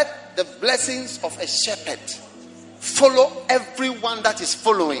 Father, let the blessings of a shepherd follow everyone that is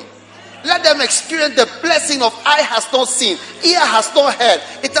following. Let them experience the blessing of eye has not seen, ear has not heard,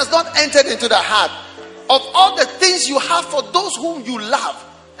 it has not entered into the heart of all the things you have for those whom you love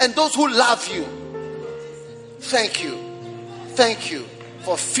and those who love you. Thank you. Thank you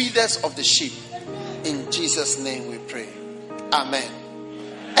for feeders of the sheep. In Jesus' name we pray. Amen.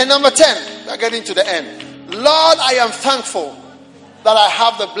 And number 10, we are getting to the end. Lord, I am thankful that I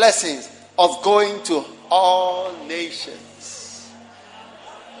have the blessings of going to all nations.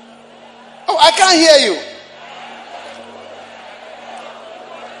 Oh, I can't hear you.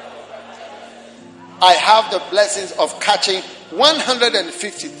 I have the blessings of catching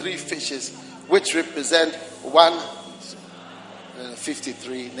 153 fishes, which represent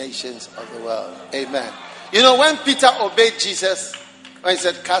 153 nations of the world. Amen. You know, when Peter obeyed Jesus, when he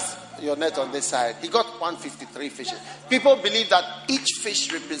said, cast your net on this side, he got 153 fishes. People believe that each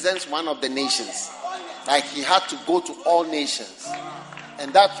fish represents one of the nations. Like he had to go to all nations.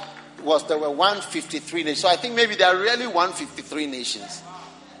 And there were 153 nations. So I think maybe there are really 153 nations.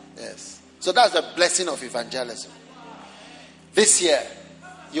 Yes. So that's the blessing of evangelism. This year,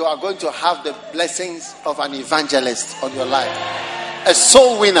 you are going to have the blessings of an evangelist on your life. A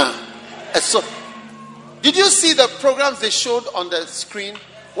soul winner. Did you see the programs they showed on the screen?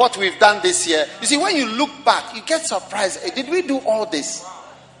 What we've done this year. You see, when you look back, you get surprised. Did we do all this?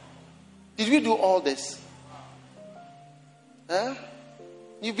 Did we do all this? Huh?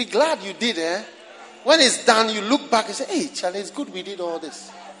 You'll be glad you did, eh? When it's done, you look back and say, hey, Charlie, it's good we did all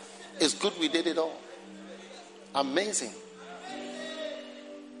this. It's good we did it all. Amazing.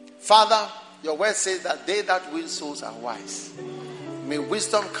 Father, your word says that they that win souls are wise. May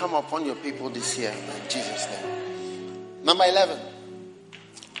wisdom come upon your people this year in Jesus' name. Number 11.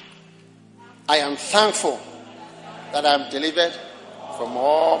 I am thankful that I am delivered from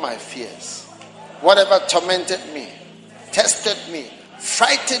all my fears. Whatever tormented me, tested me,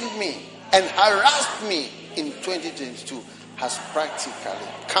 frightened me, and harassed me in 2022 has practically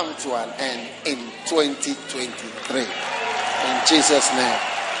come to an end in 2023. In Jesus' name.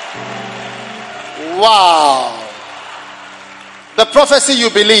 Wow. The prophecy you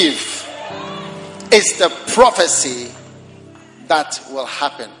believe is the prophecy that will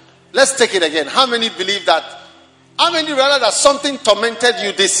happen. Let's take it again. How many believe that? How many realize that something tormented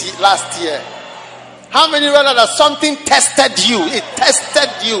you last year? How many realize that something tested you? It tested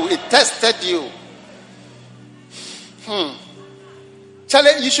you. It tested you.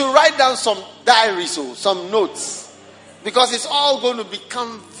 Charlie, you should write down some diaries or some notes, because it's all going to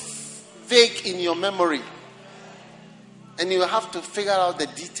become vague in your memory, and you have to figure out the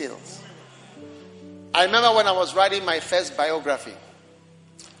details. I remember when I was writing my first biography,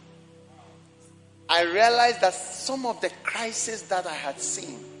 I realized that some of the crises that I had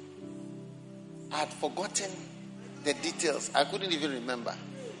seen, I had forgotten the details. I couldn't even remember.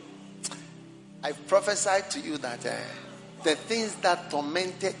 I prophesied to you that the things that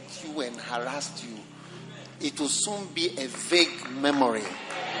tormented you and harassed you, it will soon be a vague memory.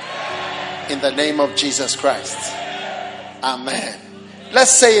 In the name of Jesus Christ. Amen.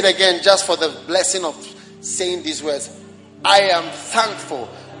 Let's say it again, just for the blessing of saying these words. I am thankful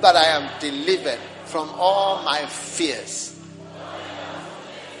that I am delivered from all my fears.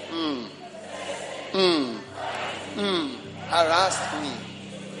 Harassed me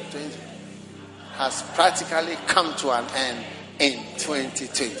has practically come to an end in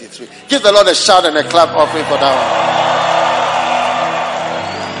 2023. Give the Lord a shout and a clap offering for that one.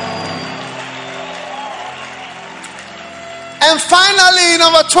 And finally,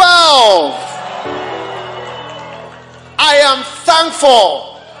 number 12, I am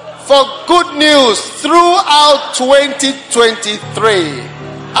thankful for good news throughout 2023.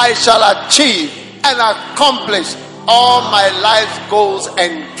 I shall achieve and accomplish all my life goals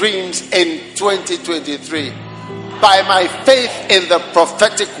and dreams in 2023. By my faith in the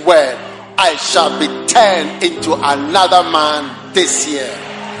prophetic word, I shall be turned into another man this year.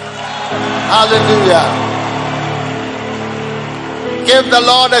 Hallelujah. Give the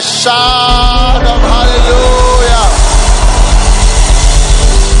Lord a shout of hallelujah.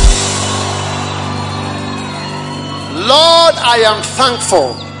 Lord, I am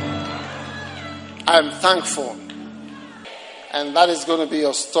thankful. I am thankful. And that is going to be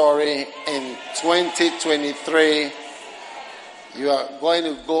your story in 2023. You are going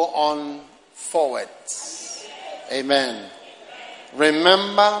to go on forward. Amen.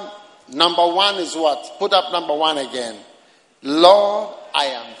 Remember, number one is what? Put up number one again. Lord, I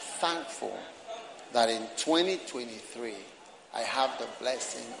am thankful that in 2023 I have the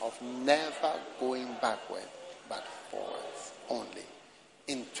blessing of never going backward but forwards only.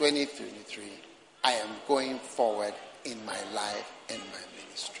 In 2023 I am going forward in my life and my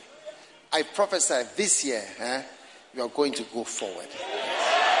ministry. I prophesy this year, you are going to go forward.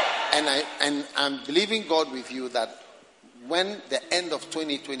 And I'm believing God with you that when the end of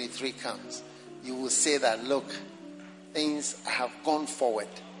 2023 comes, you will say that, look, things have gone forward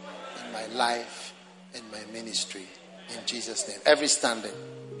in my life and my ministry. In Jesus' name. Every standing.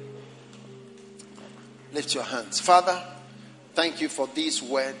 Lift your hands. Father, thank you for these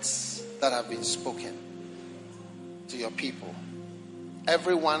words that have been spoken to your people.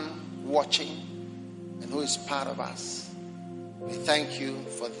 Everyone watching and who is part of us, we thank you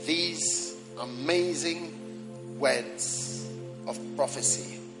for these amazing words of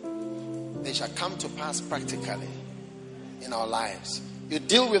prophecy. They shall come to pass practically in our lives. You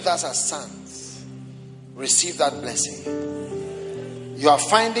deal with us as sons. Receive that blessing. You are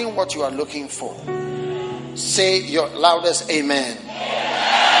finding what you are looking for. Say your loudest amen.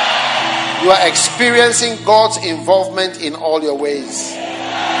 You are experiencing God's involvement in all your ways.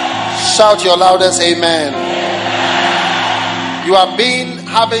 Shout your loudest amen. You are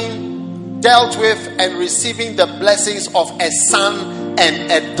having dealt with and receiving the blessings of a son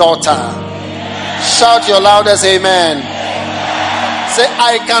and a daughter. Shout your loudest amen. Say,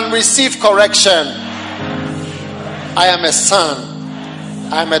 I can receive correction. I am a son.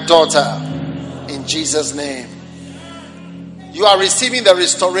 I am a daughter. In Jesus' name. You are receiving the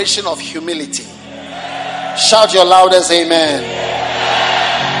restoration of humility. Shout your loudest amen.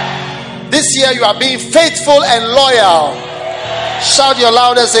 This year you are being faithful and loyal. Shout your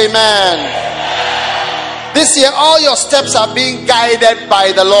loudest amen. This year all your steps are being guided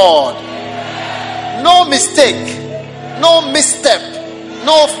by the Lord. No mistake, no misstep,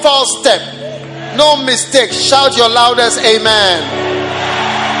 no false step, no mistake. Shout your loudest amen.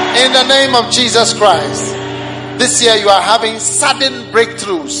 In the name of Jesus Christ. This year you are having sudden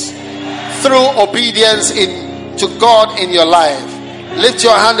breakthroughs through obedience to God in your life. Lift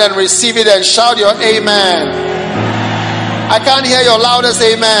your hand and receive it and shout your amen. I can't hear your loudest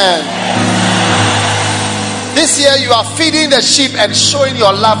amen. This year you are feeding the sheep and showing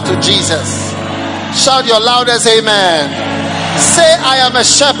your love to Jesus. Shout your loudest amen. Say, I am a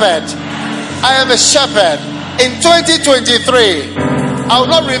shepherd. I am a shepherd. In 2023, I will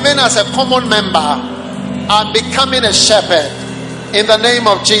not remain as a common member. I'm becoming a shepherd. In the name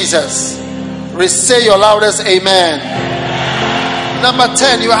of Jesus. Say your loudest amen. Number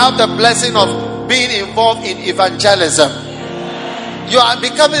 10, you have the blessing of being involved in evangelism. You are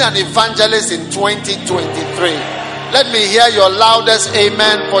becoming an evangelist in 2023. Let me hear your loudest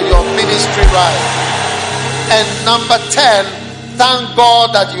amen for your ministry life. And number 10, thank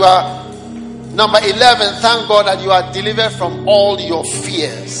God that you are. Number 11, thank God that you are delivered from all your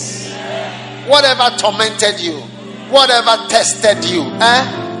fears. Whatever tormented you, whatever tested you.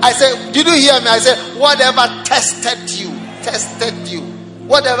 I said, did you hear me? I said, whatever tested you,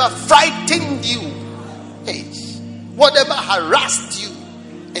 whatever frightened you, whatever harassed you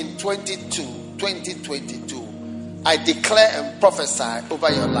in 2022, I declare and prophesy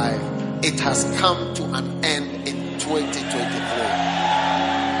over your life, it has come to an end in 2023.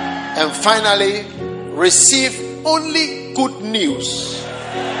 And finally, receive only good news.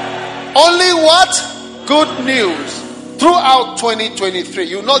 Only what? Good news. Throughout 2023,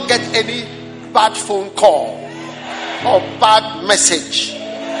 you will not get any bad phone call or bad message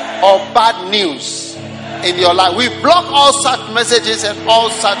or bad news in your life. We block all such messages and all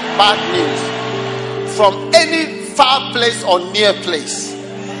such bad news from any far place or near place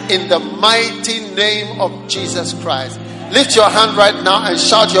in the mighty name of Jesus Christ. Lift your hand right now and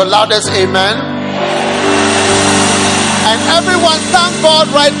shout your loudest amen. And everyone, thank God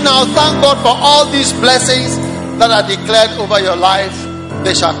right now. Thank God for all these blessings that are declared over your life.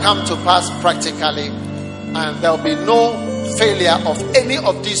 They shall come to pass practically, and there will be no failure of any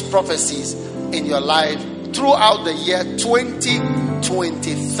of these prophecies in your life throughout the year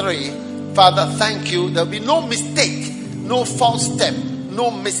 2023. Father, thank you. There will be no mistake, no false step,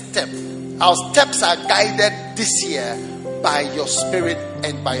 no misstep. Our steps are guided this year by your spirit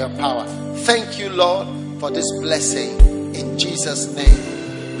and by your power. Thank you, Lord, for this blessing. In Jesus'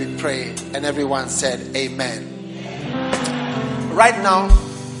 name we pray. And everyone said amen. Right now,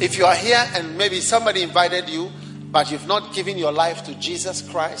 if you are here and maybe somebody invited you, but you've not given your life to Jesus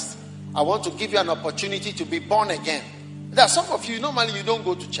Christ, I want to give you an opportunity to be born again. There are some of you, normally you don't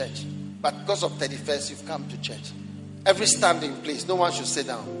go to church, but because of 31st, you've come to church. Every standing, please. No one should sit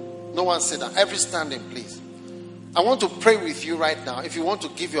down. No one sit down. Every standing, please. I want to pray with you right now. If you want to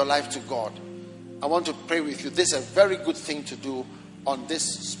give your life to God, I want to pray with you. This is a very good thing to do on this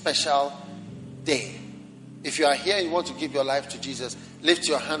special day. If you are here and you want to give your life to Jesus, lift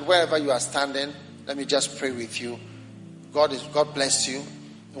your hand wherever you are standing. Let me just pray with you. God bless you.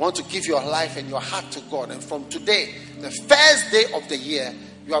 You want to give your life and your heart to God. And from today, the first day of the year,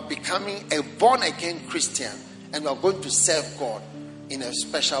 you are becoming a born-again Christian. And you are going to serve God in a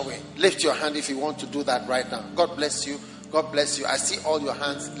special way. Lift your hand if you want to do that right now. God bless you. God bless you. I see all your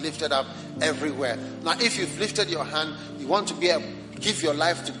hands lifted up everywhere. Now, if you've lifted your hand, you want to give your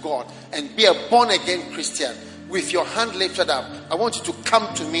life to God and be a born-again Christian with your hand lifted up. I want you to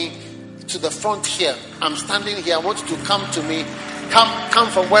come to me to the front here. I'm standing here. I want you to come to me. Come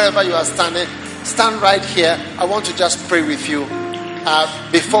from wherever you are standing. Stand right here. I want to just pray with you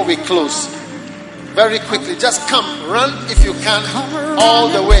before we close. Very quickly, just come, run if you can,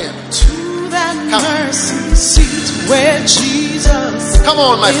 all the way. Come. Mercy seat where Jesus. Come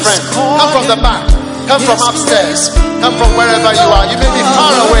on, my friend. Come from the back. Come from upstairs. Come from wherever you are. You may be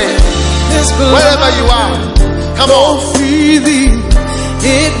far away. Wherever you are. Come on.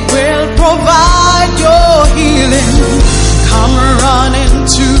 It will provide your healing. Come running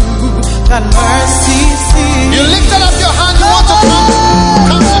to that mercy seat. You lifted up your hand. You want to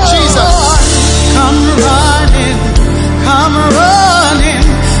come to Jesus. Come running, come running,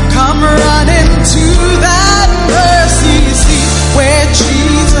 come running to that mercy seat where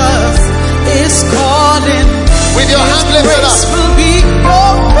Jesus is calling. With your hand lifted up. His grace will be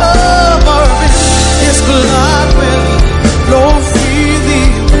your covering. His blood will flow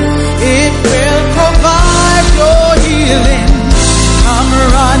freely. It will provide your healing. Come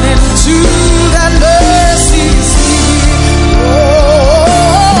running to that mercy seat.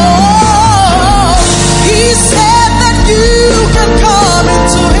 He said that you can come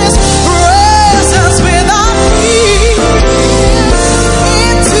into his presence without fear,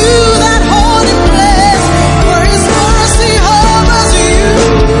 into that holy place where his mercy hovers you.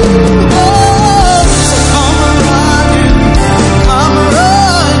 So come running, come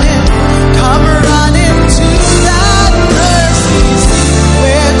running, come running to that mercy seat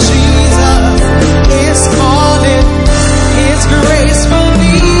where Jesus is calling. His grace will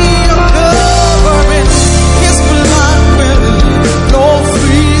be your covering. His blood will flow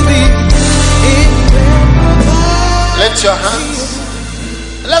freely. It will provide. Lift your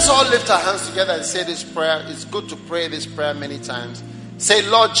hands. Let's all lift our hands together and say this prayer. It's good to pray this prayer many times. Say,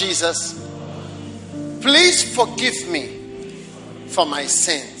 Lord Jesus, please forgive me for my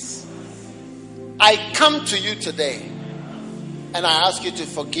sins. I come to you today and I ask you to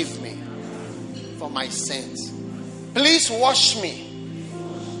forgive me. for my sins. Please wash me.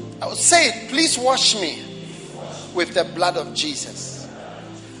 I will say it. Please wash me with the blood of Jesus.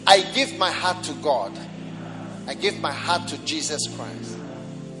 I give my heart to God. I give my heart to Jesus Christ.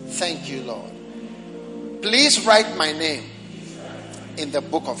 Thank you, Lord. Please write my name in the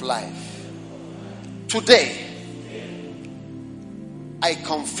book of life. Today, I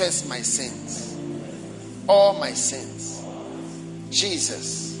confess my sins. All my sins.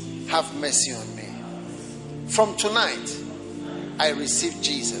 Jesus, have mercy on me. From tonight, I receive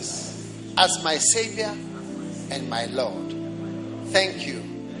Jesus as my Savior and my Lord. Thank you,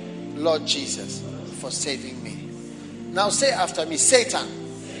 Lord Jesus, for saving me. Now say after me, Satan,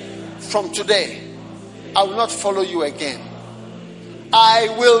 from today, I will not follow you again.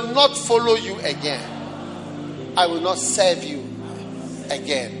 I will not follow you again. I will not serve you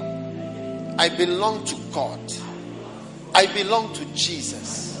again. I belong to God. I belong to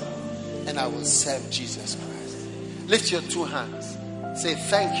Jesus. And I will serve Jesus Christ. Lift your two hands. Say,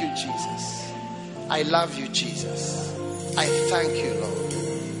 thank you, Jesus. I love you, Jesus. I thank you, Lord,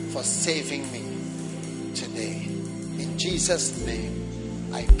 for saving me today. In Jesus' name,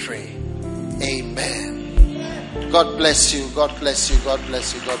 I pray. Amen. God bless you. God bless you. God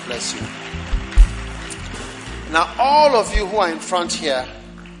bless you. God bless you. Now, all of you who are in front here,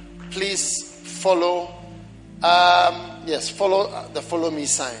 please follow. Follow the follow me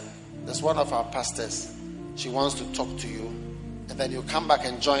sign. There's one of our pastors. She wants to talk to you. And then you come back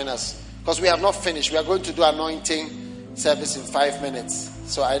and join us. Because we have not finished. We are going to do anointing service in 5 minutes.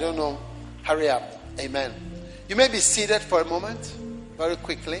 So I don't know. Hurry up. Amen. You may be seated for a moment. Very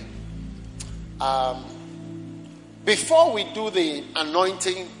quickly. Before we do the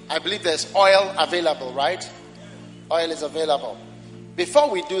anointing, I believe there's oil available, right? Oil is available. Before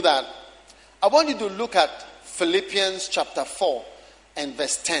we do that, I want you to look at Philippians chapter 4 and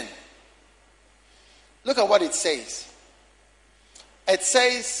verse 10. Look at what it says. It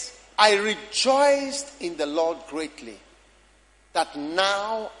says, I rejoiced in the Lord greatly, that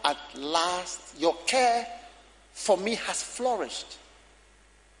now at last your care for me has flourished,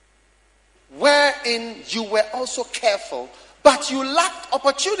 wherein you were also careful, but you lacked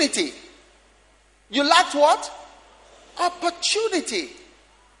opportunity. You lacked what? Opportunity.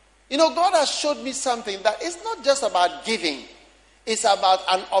 You know, God has showed me something that it's not just about giving. It's about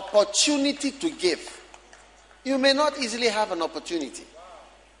an opportunity to give. You may not easily have an opportunity.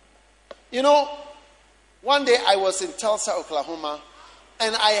 You know, one day I was in Tulsa, Oklahoma,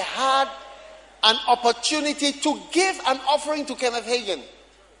 and I had an opportunity to give an offering to Kenneth Hagin.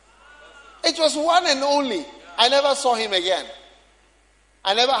 It was one and only. I never saw him again.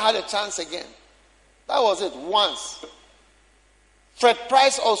 I never had a chance again. That was it, once. Fred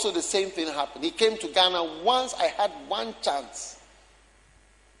Price also, the same thing happened. He came to Ghana once. I had one chance.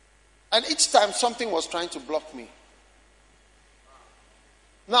 And each time something was trying to block me.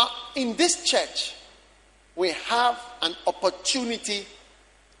 Now, in this church, we have an opportunity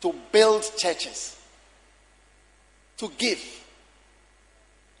to build churches, to give.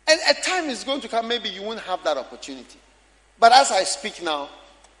 And a time is going to come, maybe you won't have that opportunity. But as I speak now,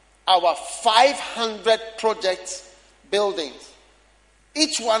 our 500 projects, buildings,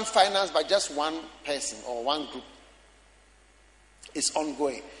 each one financed by just one person or one group, is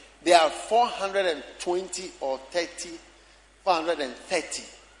ongoing. There are 420 or 30, 430.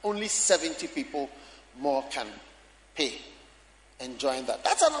 Only 70 people more can pay and join that.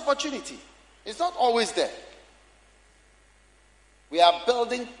 That's an opportunity. It's not always there. We are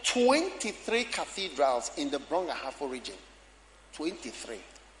building 23 cathedrals in the Brong-Ahafo region. 23.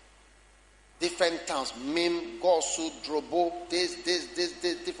 Different towns. Mim, Gosu, Drobo, this,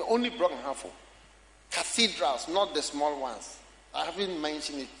 different. Only Brong-Ahafo. Cathedrals, not the small ones. I haven't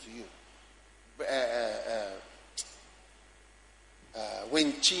mentioned it to you.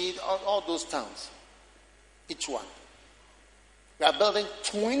 Wenchi, all those towns. Each one. We are building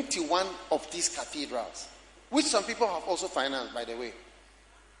 21 of these cathedrals, which some people have also financed, by the way,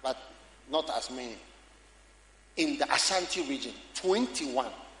 but not as many. In the Ashanti region, 21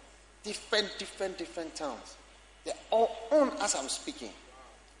 different towns. They're all on as I'm speaking.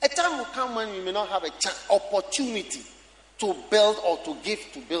 A time will come when we may not have a opportunity to build or to give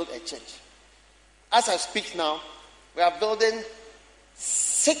to build a church. As I speak now, we are building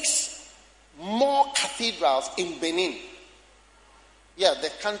 6 more cathedrals in Benin. Yeah, the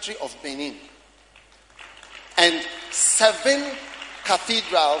country of Benin. And 7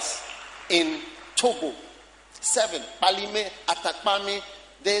 cathedrals in Togo. 7. Palime, Atakpami,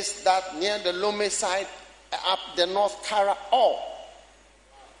 this, that, near the Lome side, up the North Kara, all.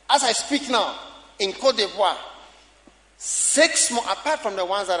 As I speak now, in Côte d'Ivoire, 6 more, apart from the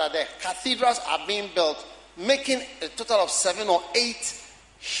ones that are there, cathedrals are being built, making a total of 7 or 8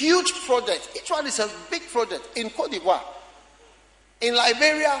 huge projects. Each one is a big project in Cote d'Ivoire. In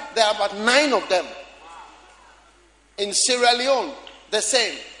Liberia, there are about 9 of them. In Sierra Leone, the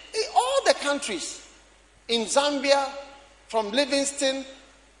same. In all the countries. In Zambia, from Livingston,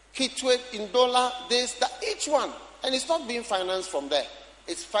 Kitwe, Ndola, this, that, each one. And it's not being financed from there.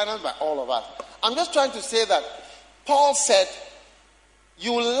 It's financed by all of us. I'm just trying to say that Paul said,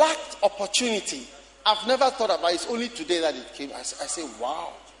 you lacked opportunity. I've never thought about it. It's only today that it came. I say,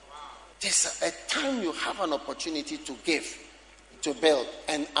 wow. There's a time you have an opportunity to give, to build.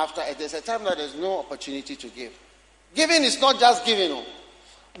 And after it, there's a time that there's no opportunity to give. Giving is not just giving.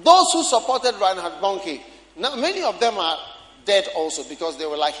 Those who supported Reinhard Bonnke, now many of them are dead also because they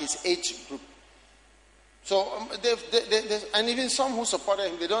were like his age group. So, and even some who supported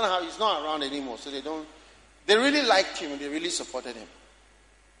him, they don't have, he's not around anymore. So they really liked him, they really supported him.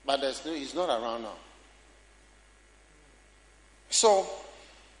 But he's not around now. So,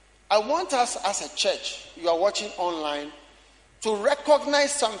 I want us as a church, you are watching online, to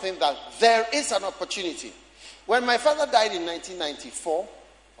recognize something that there is an opportunity. When my father died in 1994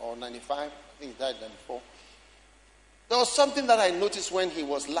 or 95, I think he died in 94, there was something that I noticed when he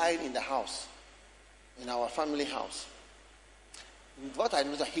was lying in the house, in our family house. What I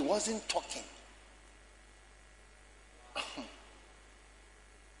noticed, he wasn't talking.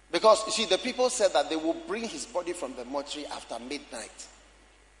 Because, you see, the people said that they will bring his body from the mortuary after midnight.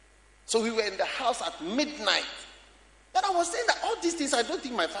 So we were in the house at midnight. Then I was saying that all these things, I don't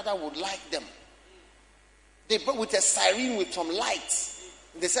think my father would like them. They brought with a siren with some lights.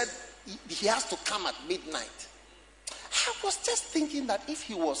 They said he has to come at midnight. I was just thinking that if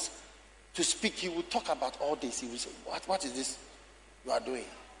he was to speak, he would talk about all this. He would say, what is this you are doing?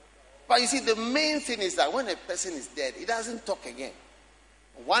 But you see, the main thing is that when a person is dead, he doesn't talk again.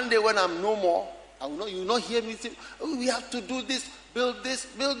 One day when I'm no more, you will not hear me say, oh, we have to do this, build this,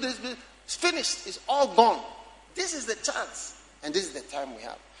 build this. It's finished. It's all gone. This is the chance. And this is the time we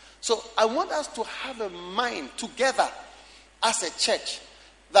have. So I want us to have a mind together as a church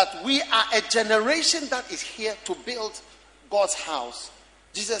that we are a generation that is here to build God's house.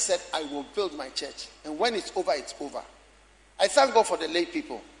 Jesus said, I will build my church. And when it's over, it's over. I thank God for the lay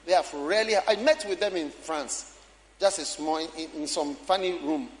people. They have really, I met with them in France, just a small, in some funny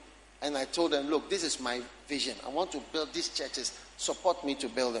room. And I told them, look, this is my vision. I want to build these churches. Support me to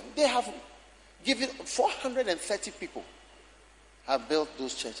build them. They have given 430 people have built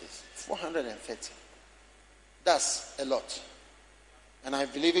those churches. 430. That's a lot. And I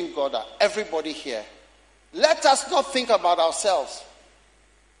believe in God that everybody here, let us not think about ourselves.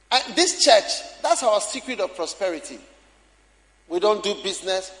 And this church, that's our secret of prosperity. We don't do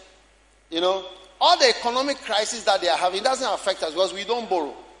business. You know, all the economic crisis that they are having doesn't affect us because we don't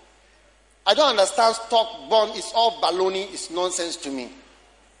borrow. I don't understand stock, bond. It's all baloney. It's nonsense to me.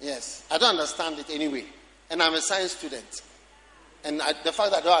 Yes, I don't understand it anyway. And I'm a science student. And the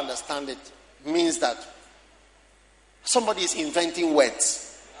fact that I don't understand it means that somebody is inventing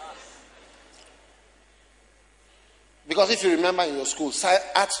words. Because if you remember in your school,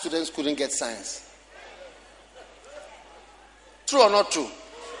 art students couldn't get science. True or not true?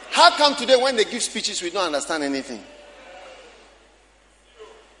 How come today when they give speeches we don't understand anything?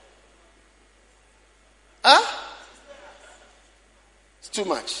 Huh? It's too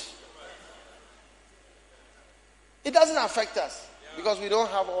much. It doesn't affect us because we don't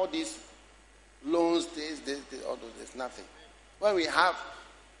have all these loans, this, all those, there's nothing. When we have,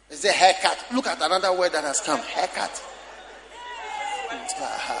 it's a haircut. Look at another word that has come, haircut.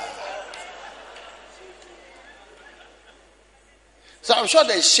 So I'm sure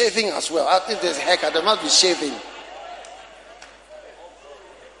there's shaving as well. I think there's haircut, there must be shaving.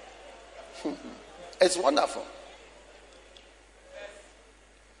 It's wonderful.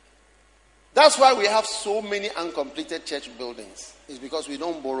 That's why we have so many uncompleted church buildings. It's because we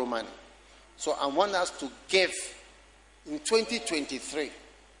don't borrow money. So I want us to give in 2023.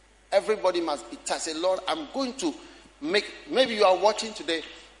 Everybody must be touched. Say, Lord, I'm going to make, maybe you are watching today.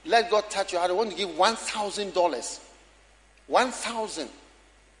 Let God touch your heart. I want to give $1,000.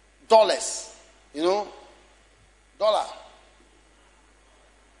 $1,000. You know? Dollar.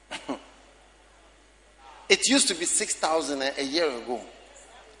 It used to be 6,000 a year ago.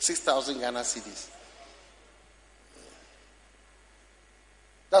 6,000 Ghana cedis.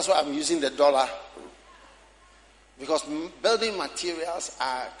 That's why I'm using the dollar. Because building materials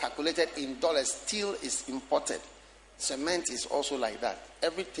are calculated in dollars. Steel is imported. Cement is also like that.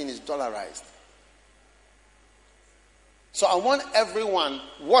 Everything is dollarized. So I want everyone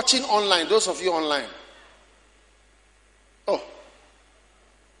watching online, those of you online, Oh.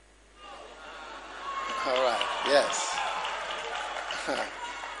 All right. Yes.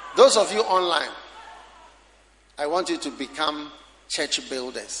 Those of you online, I want you to become church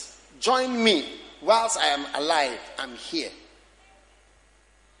builders. Join me. Whilst I am alive, I'm here.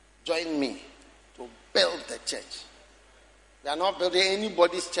 Join me to build the church. We are not building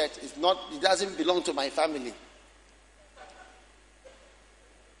anybody's church. It doesn't belong to my family.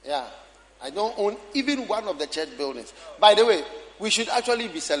 Yeah. I don't own even one of the church buildings. By the way, we should actually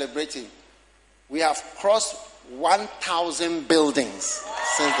be celebrating. We have crossed 1,000 buildings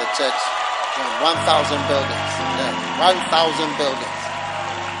since the church. 1,000 buildings. Yeah, 1,000 buildings.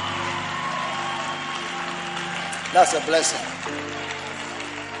 That's a blessing.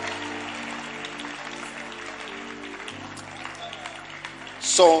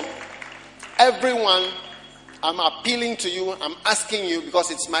 So, everyone, I'm appealing to you. I'm asking you,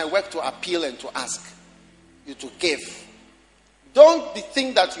 because it's my work to appeal and to ask you to give. Don't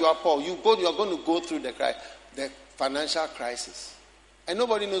think that you are poor. You are going to go through the financial crisis, and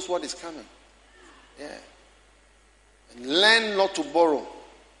nobody knows what is coming. Yeah. And learn not to borrow.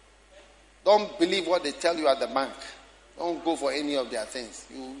 Don't believe what they tell you at the bank. Don't go for any of their things.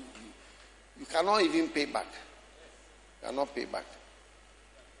 You cannot even pay back. You cannot pay back.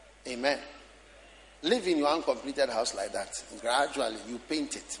 Amen. Live in your uncompleted house like that. Gradually, you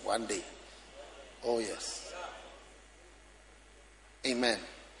paint it one day. Oh, yes. Amen.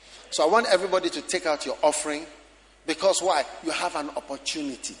 So I want everybody to take out your offering. Because why? You have an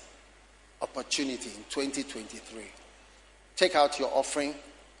opportunity. Opportunity in 2023. Take out your offering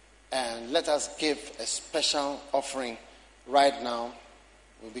and let us give a special offering right now.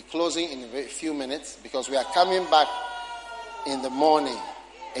 We'll be closing in a few minutes because we are coming back in the morning.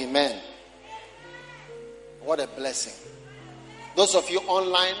 Amen. What a blessing. Those of you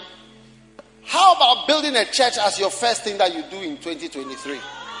online, how about building a church as your first thing that you do in 2023?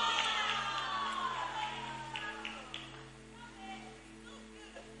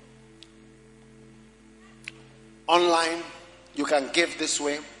 Online, you can give this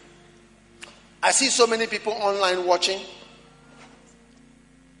way. I see so many people online watching.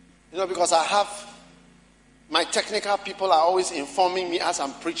 Because I have my technical people are always informing me as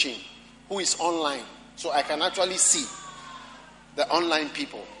I'm preaching who is online. So I can actually see the online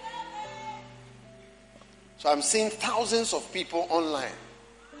people. So I'm seeing thousands of people online.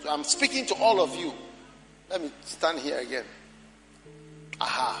 So I'm speaking to all of you. Let me stand here again.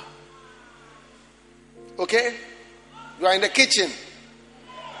 Aha. Okay? You are in the kitchen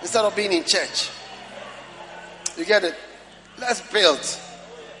instead of being in church. You get it? Let's build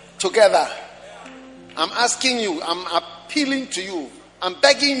together. I'm asking you, I'm appealing to you, I'm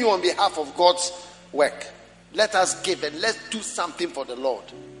begging you on behalf of God's work. Let us give and let's do something for the Lord.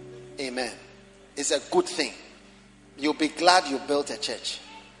 Amen. It's a good thing. You'll be glad you built a church.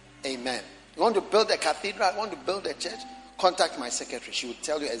 Amen. You want to build a cathedral? You want to build a church? Contact my secretary. She will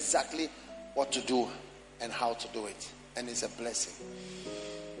tell you exactly what to do and how to do it. And it's a blessing.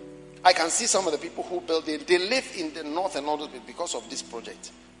 I can see some of the people who build it. They live in the north and all of it because of this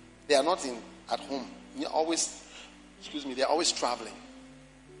project. They are not at home. They're always traveling.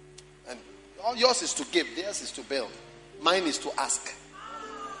 And yours is to give, theirs is to build. Mine is to ask.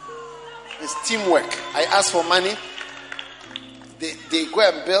 It's teamwork. I ask for money. They go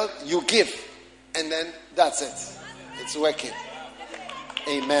and build. You give. And then that's it. It's working.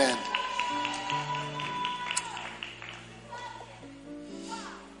 Amen.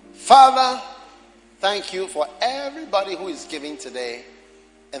 Father, thank you for everybody who is giving today.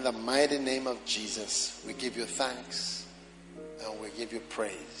 In the mighty name of Jesus, we give you thanks and we give you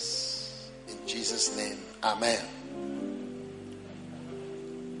praise. In Jesus' name, amen.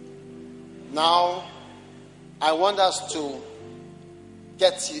 Now, I want us to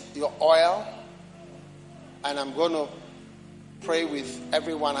get your oil, and I'm going to pray with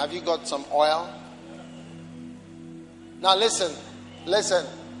everyone. Have you got some oil? Now listen.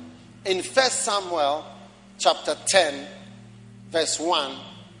 In 1 Samuel chapter 10, verse 1,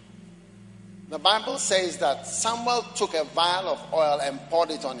 the Bible says that Samuel took a vial of oil and poured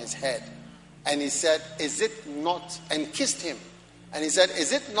it on his head. And he said, is it not, and kissed him. And he said,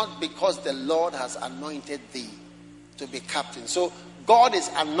 is it not because the Lord has anointed thee to be captain? So God is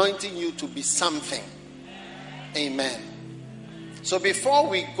anointing you to be something. Amen. So before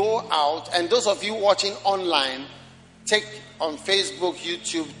we go out, and those of you watching online, take on Facebook,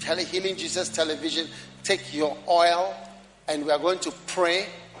 YouTube, Healing Jesus Television, take your oil and we are going to pray.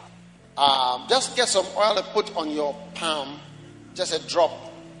 Just get some oil and put on your palm, just a drop.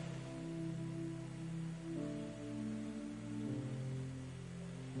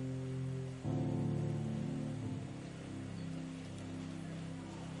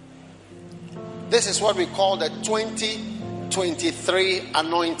 This is what we call the 2023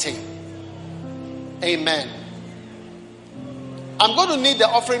 anointing. Amen. I'm going to need the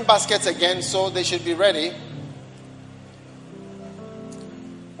offering baskets again, so they should be ready.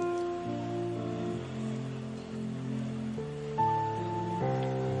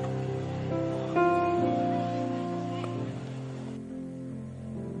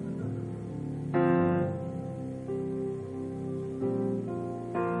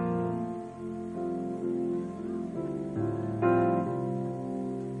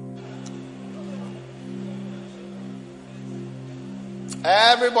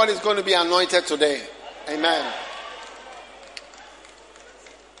 Everybody's going to be anointed today. Amen.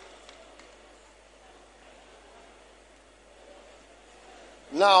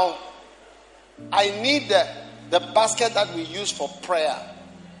 Now, I need the basket that we use for prayer.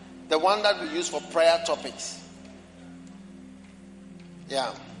 The one that we use for prayer topics.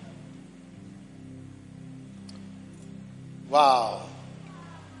 Yeah. Wow.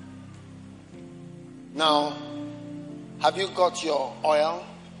 Now, have you got your oil?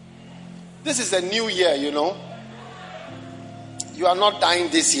 This is a new year, you know. You are not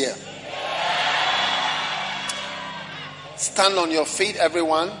dying this year. Stand on your feet,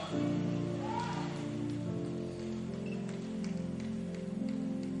 everyone.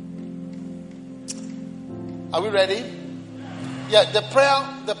 Are we ready? Yeah, the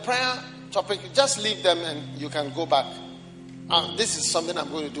prayer topic, just leave them and you can go back. This is something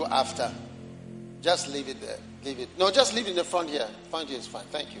I'm going to do after. Just leave it there. Leave it. No, just leave it in the front here. Front here is fine.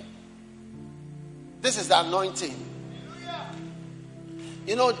 Thank you. This is the anointing.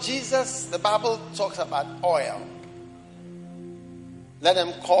 You know, Jesus, the Bible talks about oil. Let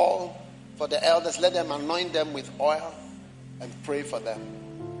them call for the elders. Let them anoint them with oil and pray for them.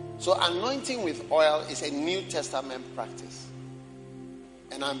 So anointing with oil is a New Testament practice.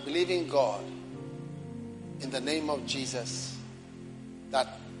 And I'm believing God in the name of Jesus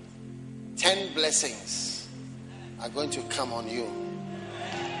that 10 blessings are going to come on you.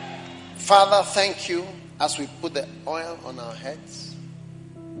 Father, thank you as we put the oil on our heads.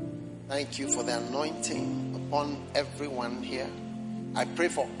 Thank you for the anointing upon everyone here. I pray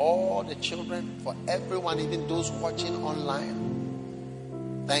for all the children, for everyone, even those watching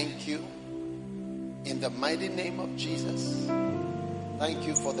online. Thank you in the mighty name of Jesus. Thank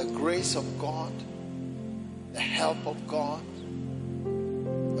you for the grace of God, the help of God,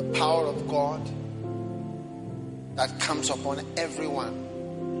 the power of God that comes upon everyone.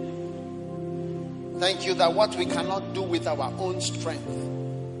 Thank you that what we cannot do with our own strength,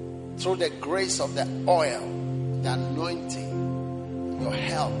 through the grace of the oil, the anointing, your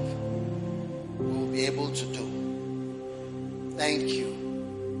help, we will be able to do. Thank you.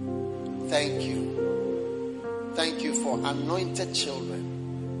 Thank you. Thank you for anointed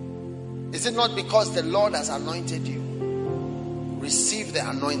children. Is it not because the Lord has anointed you? Receive the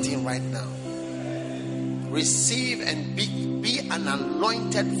anointing right now. Receive and be an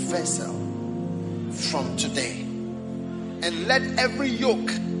anointed vessel from today. And let every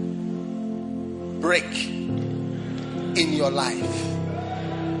yoke break in your life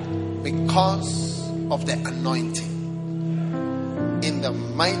because of the anointing. In the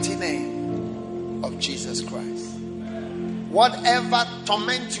mighty name of Jesus Christ. Whatever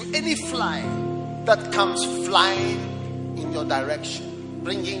torments you, any fly that comes flying in your direction,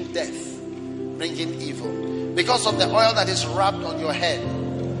 bringing death, bringing evil, because of the oil that is wrapped on your head,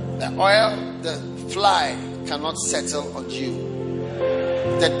 the fly cannot settle on you.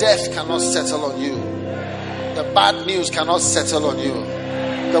 The death cannot settle on you. The bad news cannot settle on you.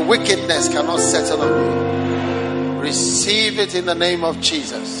 The wickedness cannot settle on you. Receive it in the name of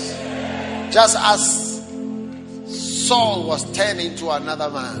Jesus. Just as Saul was turned into another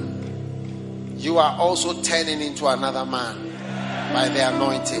man, you are also turning into another man by the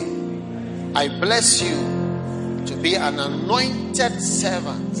anointing. I bless you to be an anointed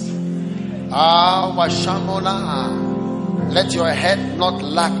servant. Let your head not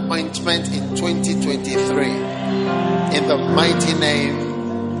lack ointment in 2023. In the mighty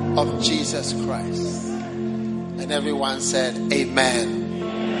name of Jesus Christ. And everyone said, Amen.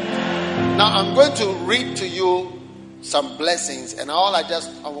 Now I'm going to read to you some blessings, and I'll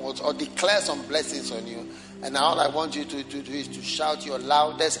declare some blessings on you. And all I want you to do is to shout your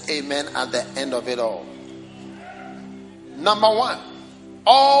loudest amen at the end of it all. Number one,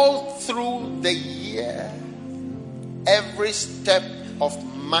 all through the year, every step of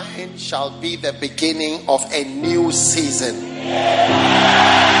mine shall be the beginning of a new season.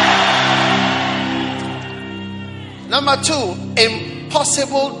 Number two,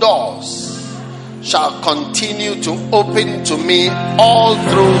 impossible doors shall continue to open to me all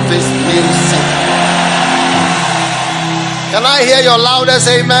through this new season. Can I hear your loudest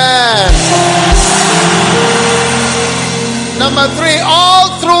amen? Number 3, all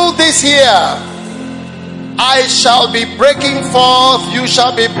through this year, I shall be breaking forth, you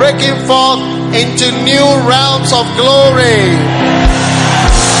shall be breaking forth into new realms of glory.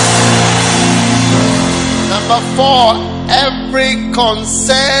 Number 4, every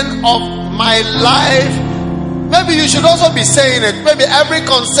concern of my life, maybe you should also be saying it, maybe every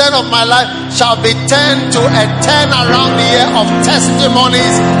concern of my life shall be turned to a turnaround year of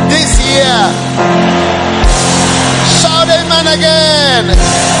testimonies this year. Shout amen again.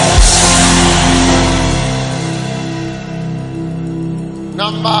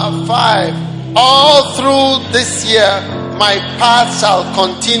 Number 5, all through this year, my path shall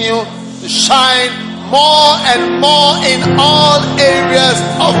continue to shine more and more in all areas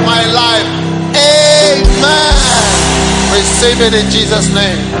of my life. Amen. Receive it in Jesus'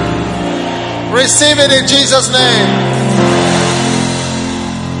 name. Receive it in Jesus' name.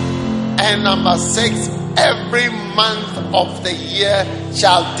 And number 6, every month of the year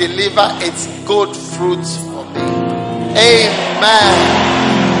shall deliver its good fruits for me. Amen.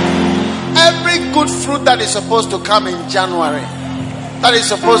 Every good fruit that is supposed to come in January, that is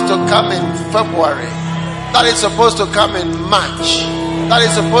supposed to come in February, that is supposed to come in March, that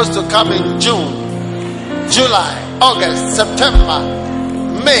is supposed to come in June, July, August, September,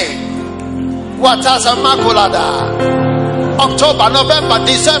 May, October, November,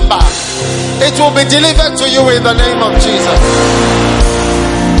 December, it will be delivered to you in the name of Jesus.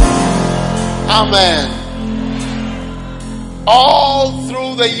 Amen. All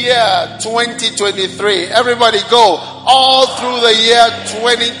through the year 2023, everybody go. All through the year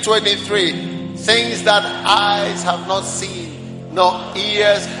 2023, things that eyes have not seen, nor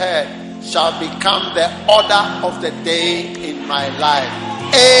ears heard, shall become the order of the day in my life.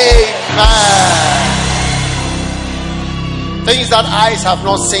 Amen. Things that eyes have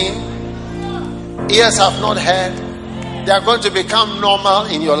not seen, ears have not heard, they are going to become normal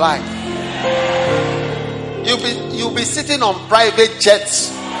in your life. You'll be sitting on private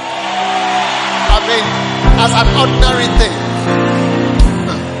jets. I mean, as an ordinary thing.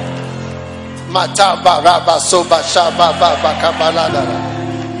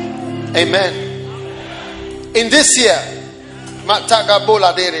 Amen. In this year,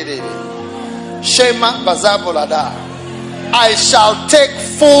 I shall take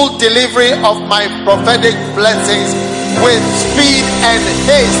full delivery of my prophetic blessings with speed and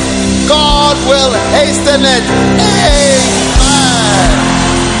haste. God will hasten it. Amen.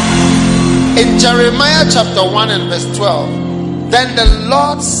 In Jeremiah chapter 1 and verse 12, then the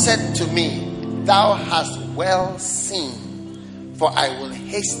Lord said to me, thou hast well seen, for I will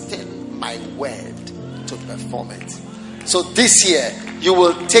hasten my word to perform it. So this year, you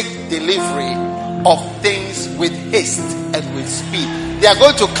will take delivery of things with haste and with speed. They are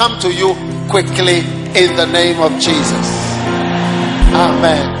going to come to you quickly in the name of Jesus.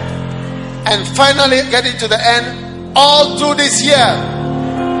 Amen. And finally, getting to the end, all through this year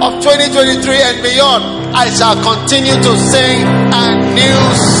of 2023 and beyond, I shall continue to sing a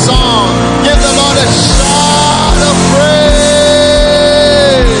new song. Give the Lord a shout of praise.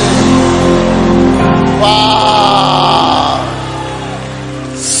 Wow.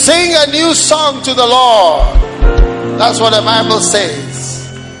 Sing a new song to the Lord. That's what the Bible says.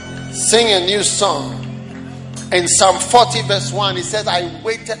 Sing a new song. In Psalm 40 verse 1, it says, I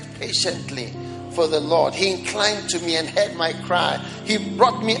waited patiently for the Lord. He inclined to me and heard my cry. He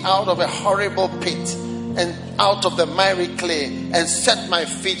brought me out of a horrible pit and out of the miry clay and set my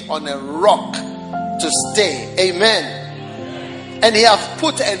feet on a rock to stay. Amen. And he has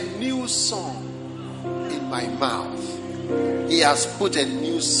put a new song in my mouth. He has put a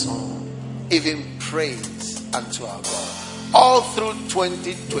new song, even praise unto our God. All through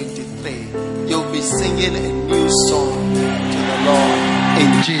 2023, you'll be singing a new song to the Lord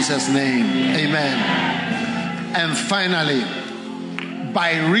in Jesus' name. Amen. And finally,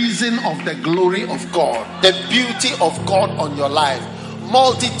 by reason of the glory of God, the beauty of God on your life,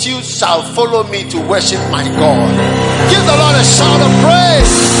 multitudes shall follow me to worship my God. Give the Lord a shout of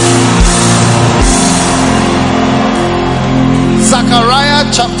praise. Zechariah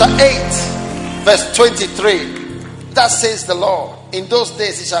chapter 8 verse 23. That says the Lord, in those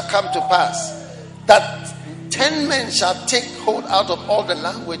days it shall come to pass that 10 men shall take hold out of all the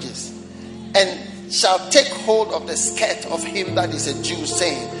languages and shall take hold of the skirt of him that is a Jew,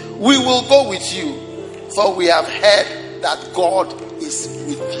 saying, we will go with you, for we have heard that God is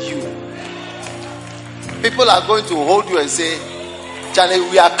with you. People are going to hold you and say, Charlie,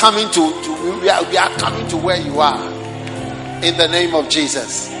 we are coming to we are coming to where you are. In the name of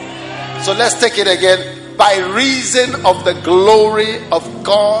Jesus. So let's take it again. By reason of the glory of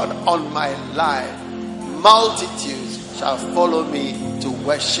God on my life, multitudes shall follow me to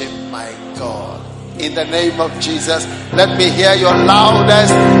worship my God. In the name of Jesus, let me hear your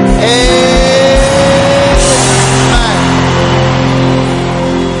loudest amen.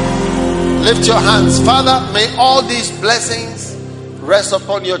 Lift your hands. Father, may all these blessings rest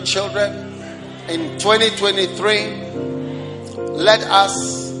upon your children in 2023. Let us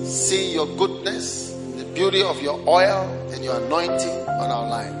see your goodness, the beauty of your oil and your anointing on our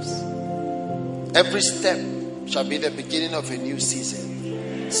lives. Every step shall be the beginning of a new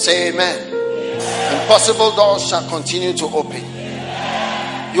season. Say amen. Impossible doors shall continue to open.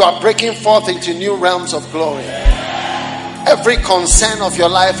 You are breaking forth into new realms of glory. Every concern of your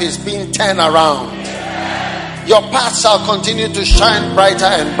life is being turned around. Your path shall continue to shine brighter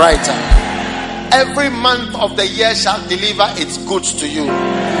and brighter. Every month of the year shall deliver its goods to you.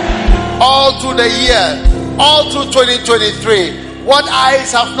 All through the year, all through 2023, what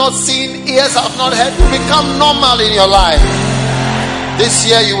eyes have not seen, ears have not heard, will become normal in your life. This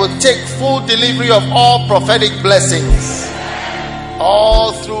year you will take full delivery of all prophetic blessings.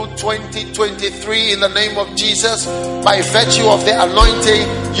 All through 2023, in the name of Jesus, by virtue of the anointing,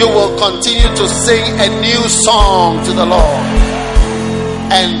 you will continue to sing a new song to the Lord.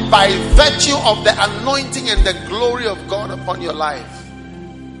 And by virtue of the anointing and the glory of God upon your life,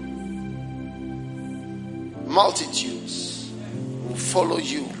 multitudes will follow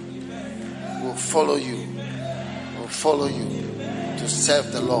you, will follow you, will follow you to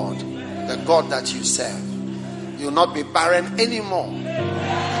serve the Lord, the God that you serve. You will not be barren anymore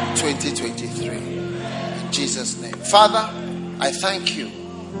in 2023. In Jesus' name. Father, I thank you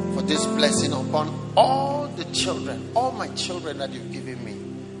for this blessing upon all the children, all my children that you've given me.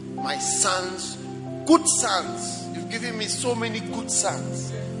 My sons, good sons. You've given me so many good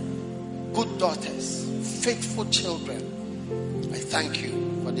sons, good daughters, faithful children. I thank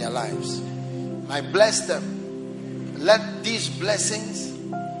you for their lives. I bless them. Let these blessings,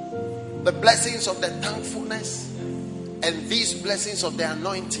 the blessings of the thankfulness and these blessings of the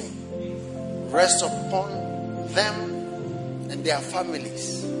anointing, rest upon them and their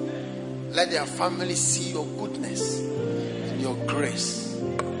families. Let their families see your goodness and your grace.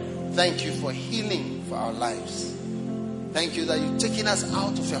 Thank you for healing for our lives. Thank you that you've taken us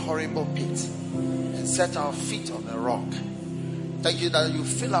out of a horrible pit and set our feet on a rock. Thank you that you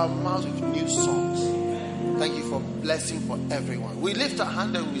fill our mouths with new songs. Thank you for blessing for everyone. We lift our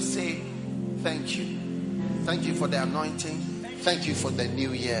hand and we say thank you. Thank you for the anointing. Thank you for the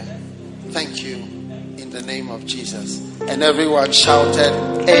new year. Thank you in the name of Jesus. And everyone shouted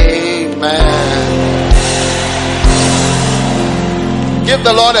amen. Give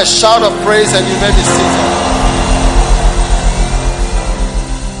the Lord a shout of praise and you may be seated.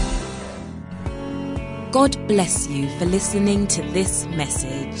 God bless you for listening to this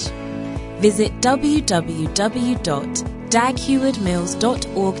message. Visit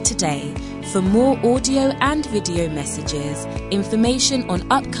www.daghewardmills.org today for more audio and video messages, information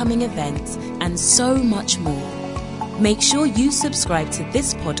on upcoming events, and so much more. Make sure you subscribe to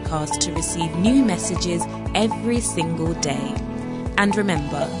this podcast to receive new messages every single day. And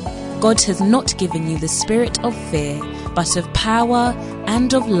remember, God has not given you the spirit of fear, but of power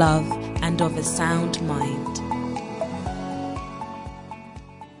and of love and of a sound mind.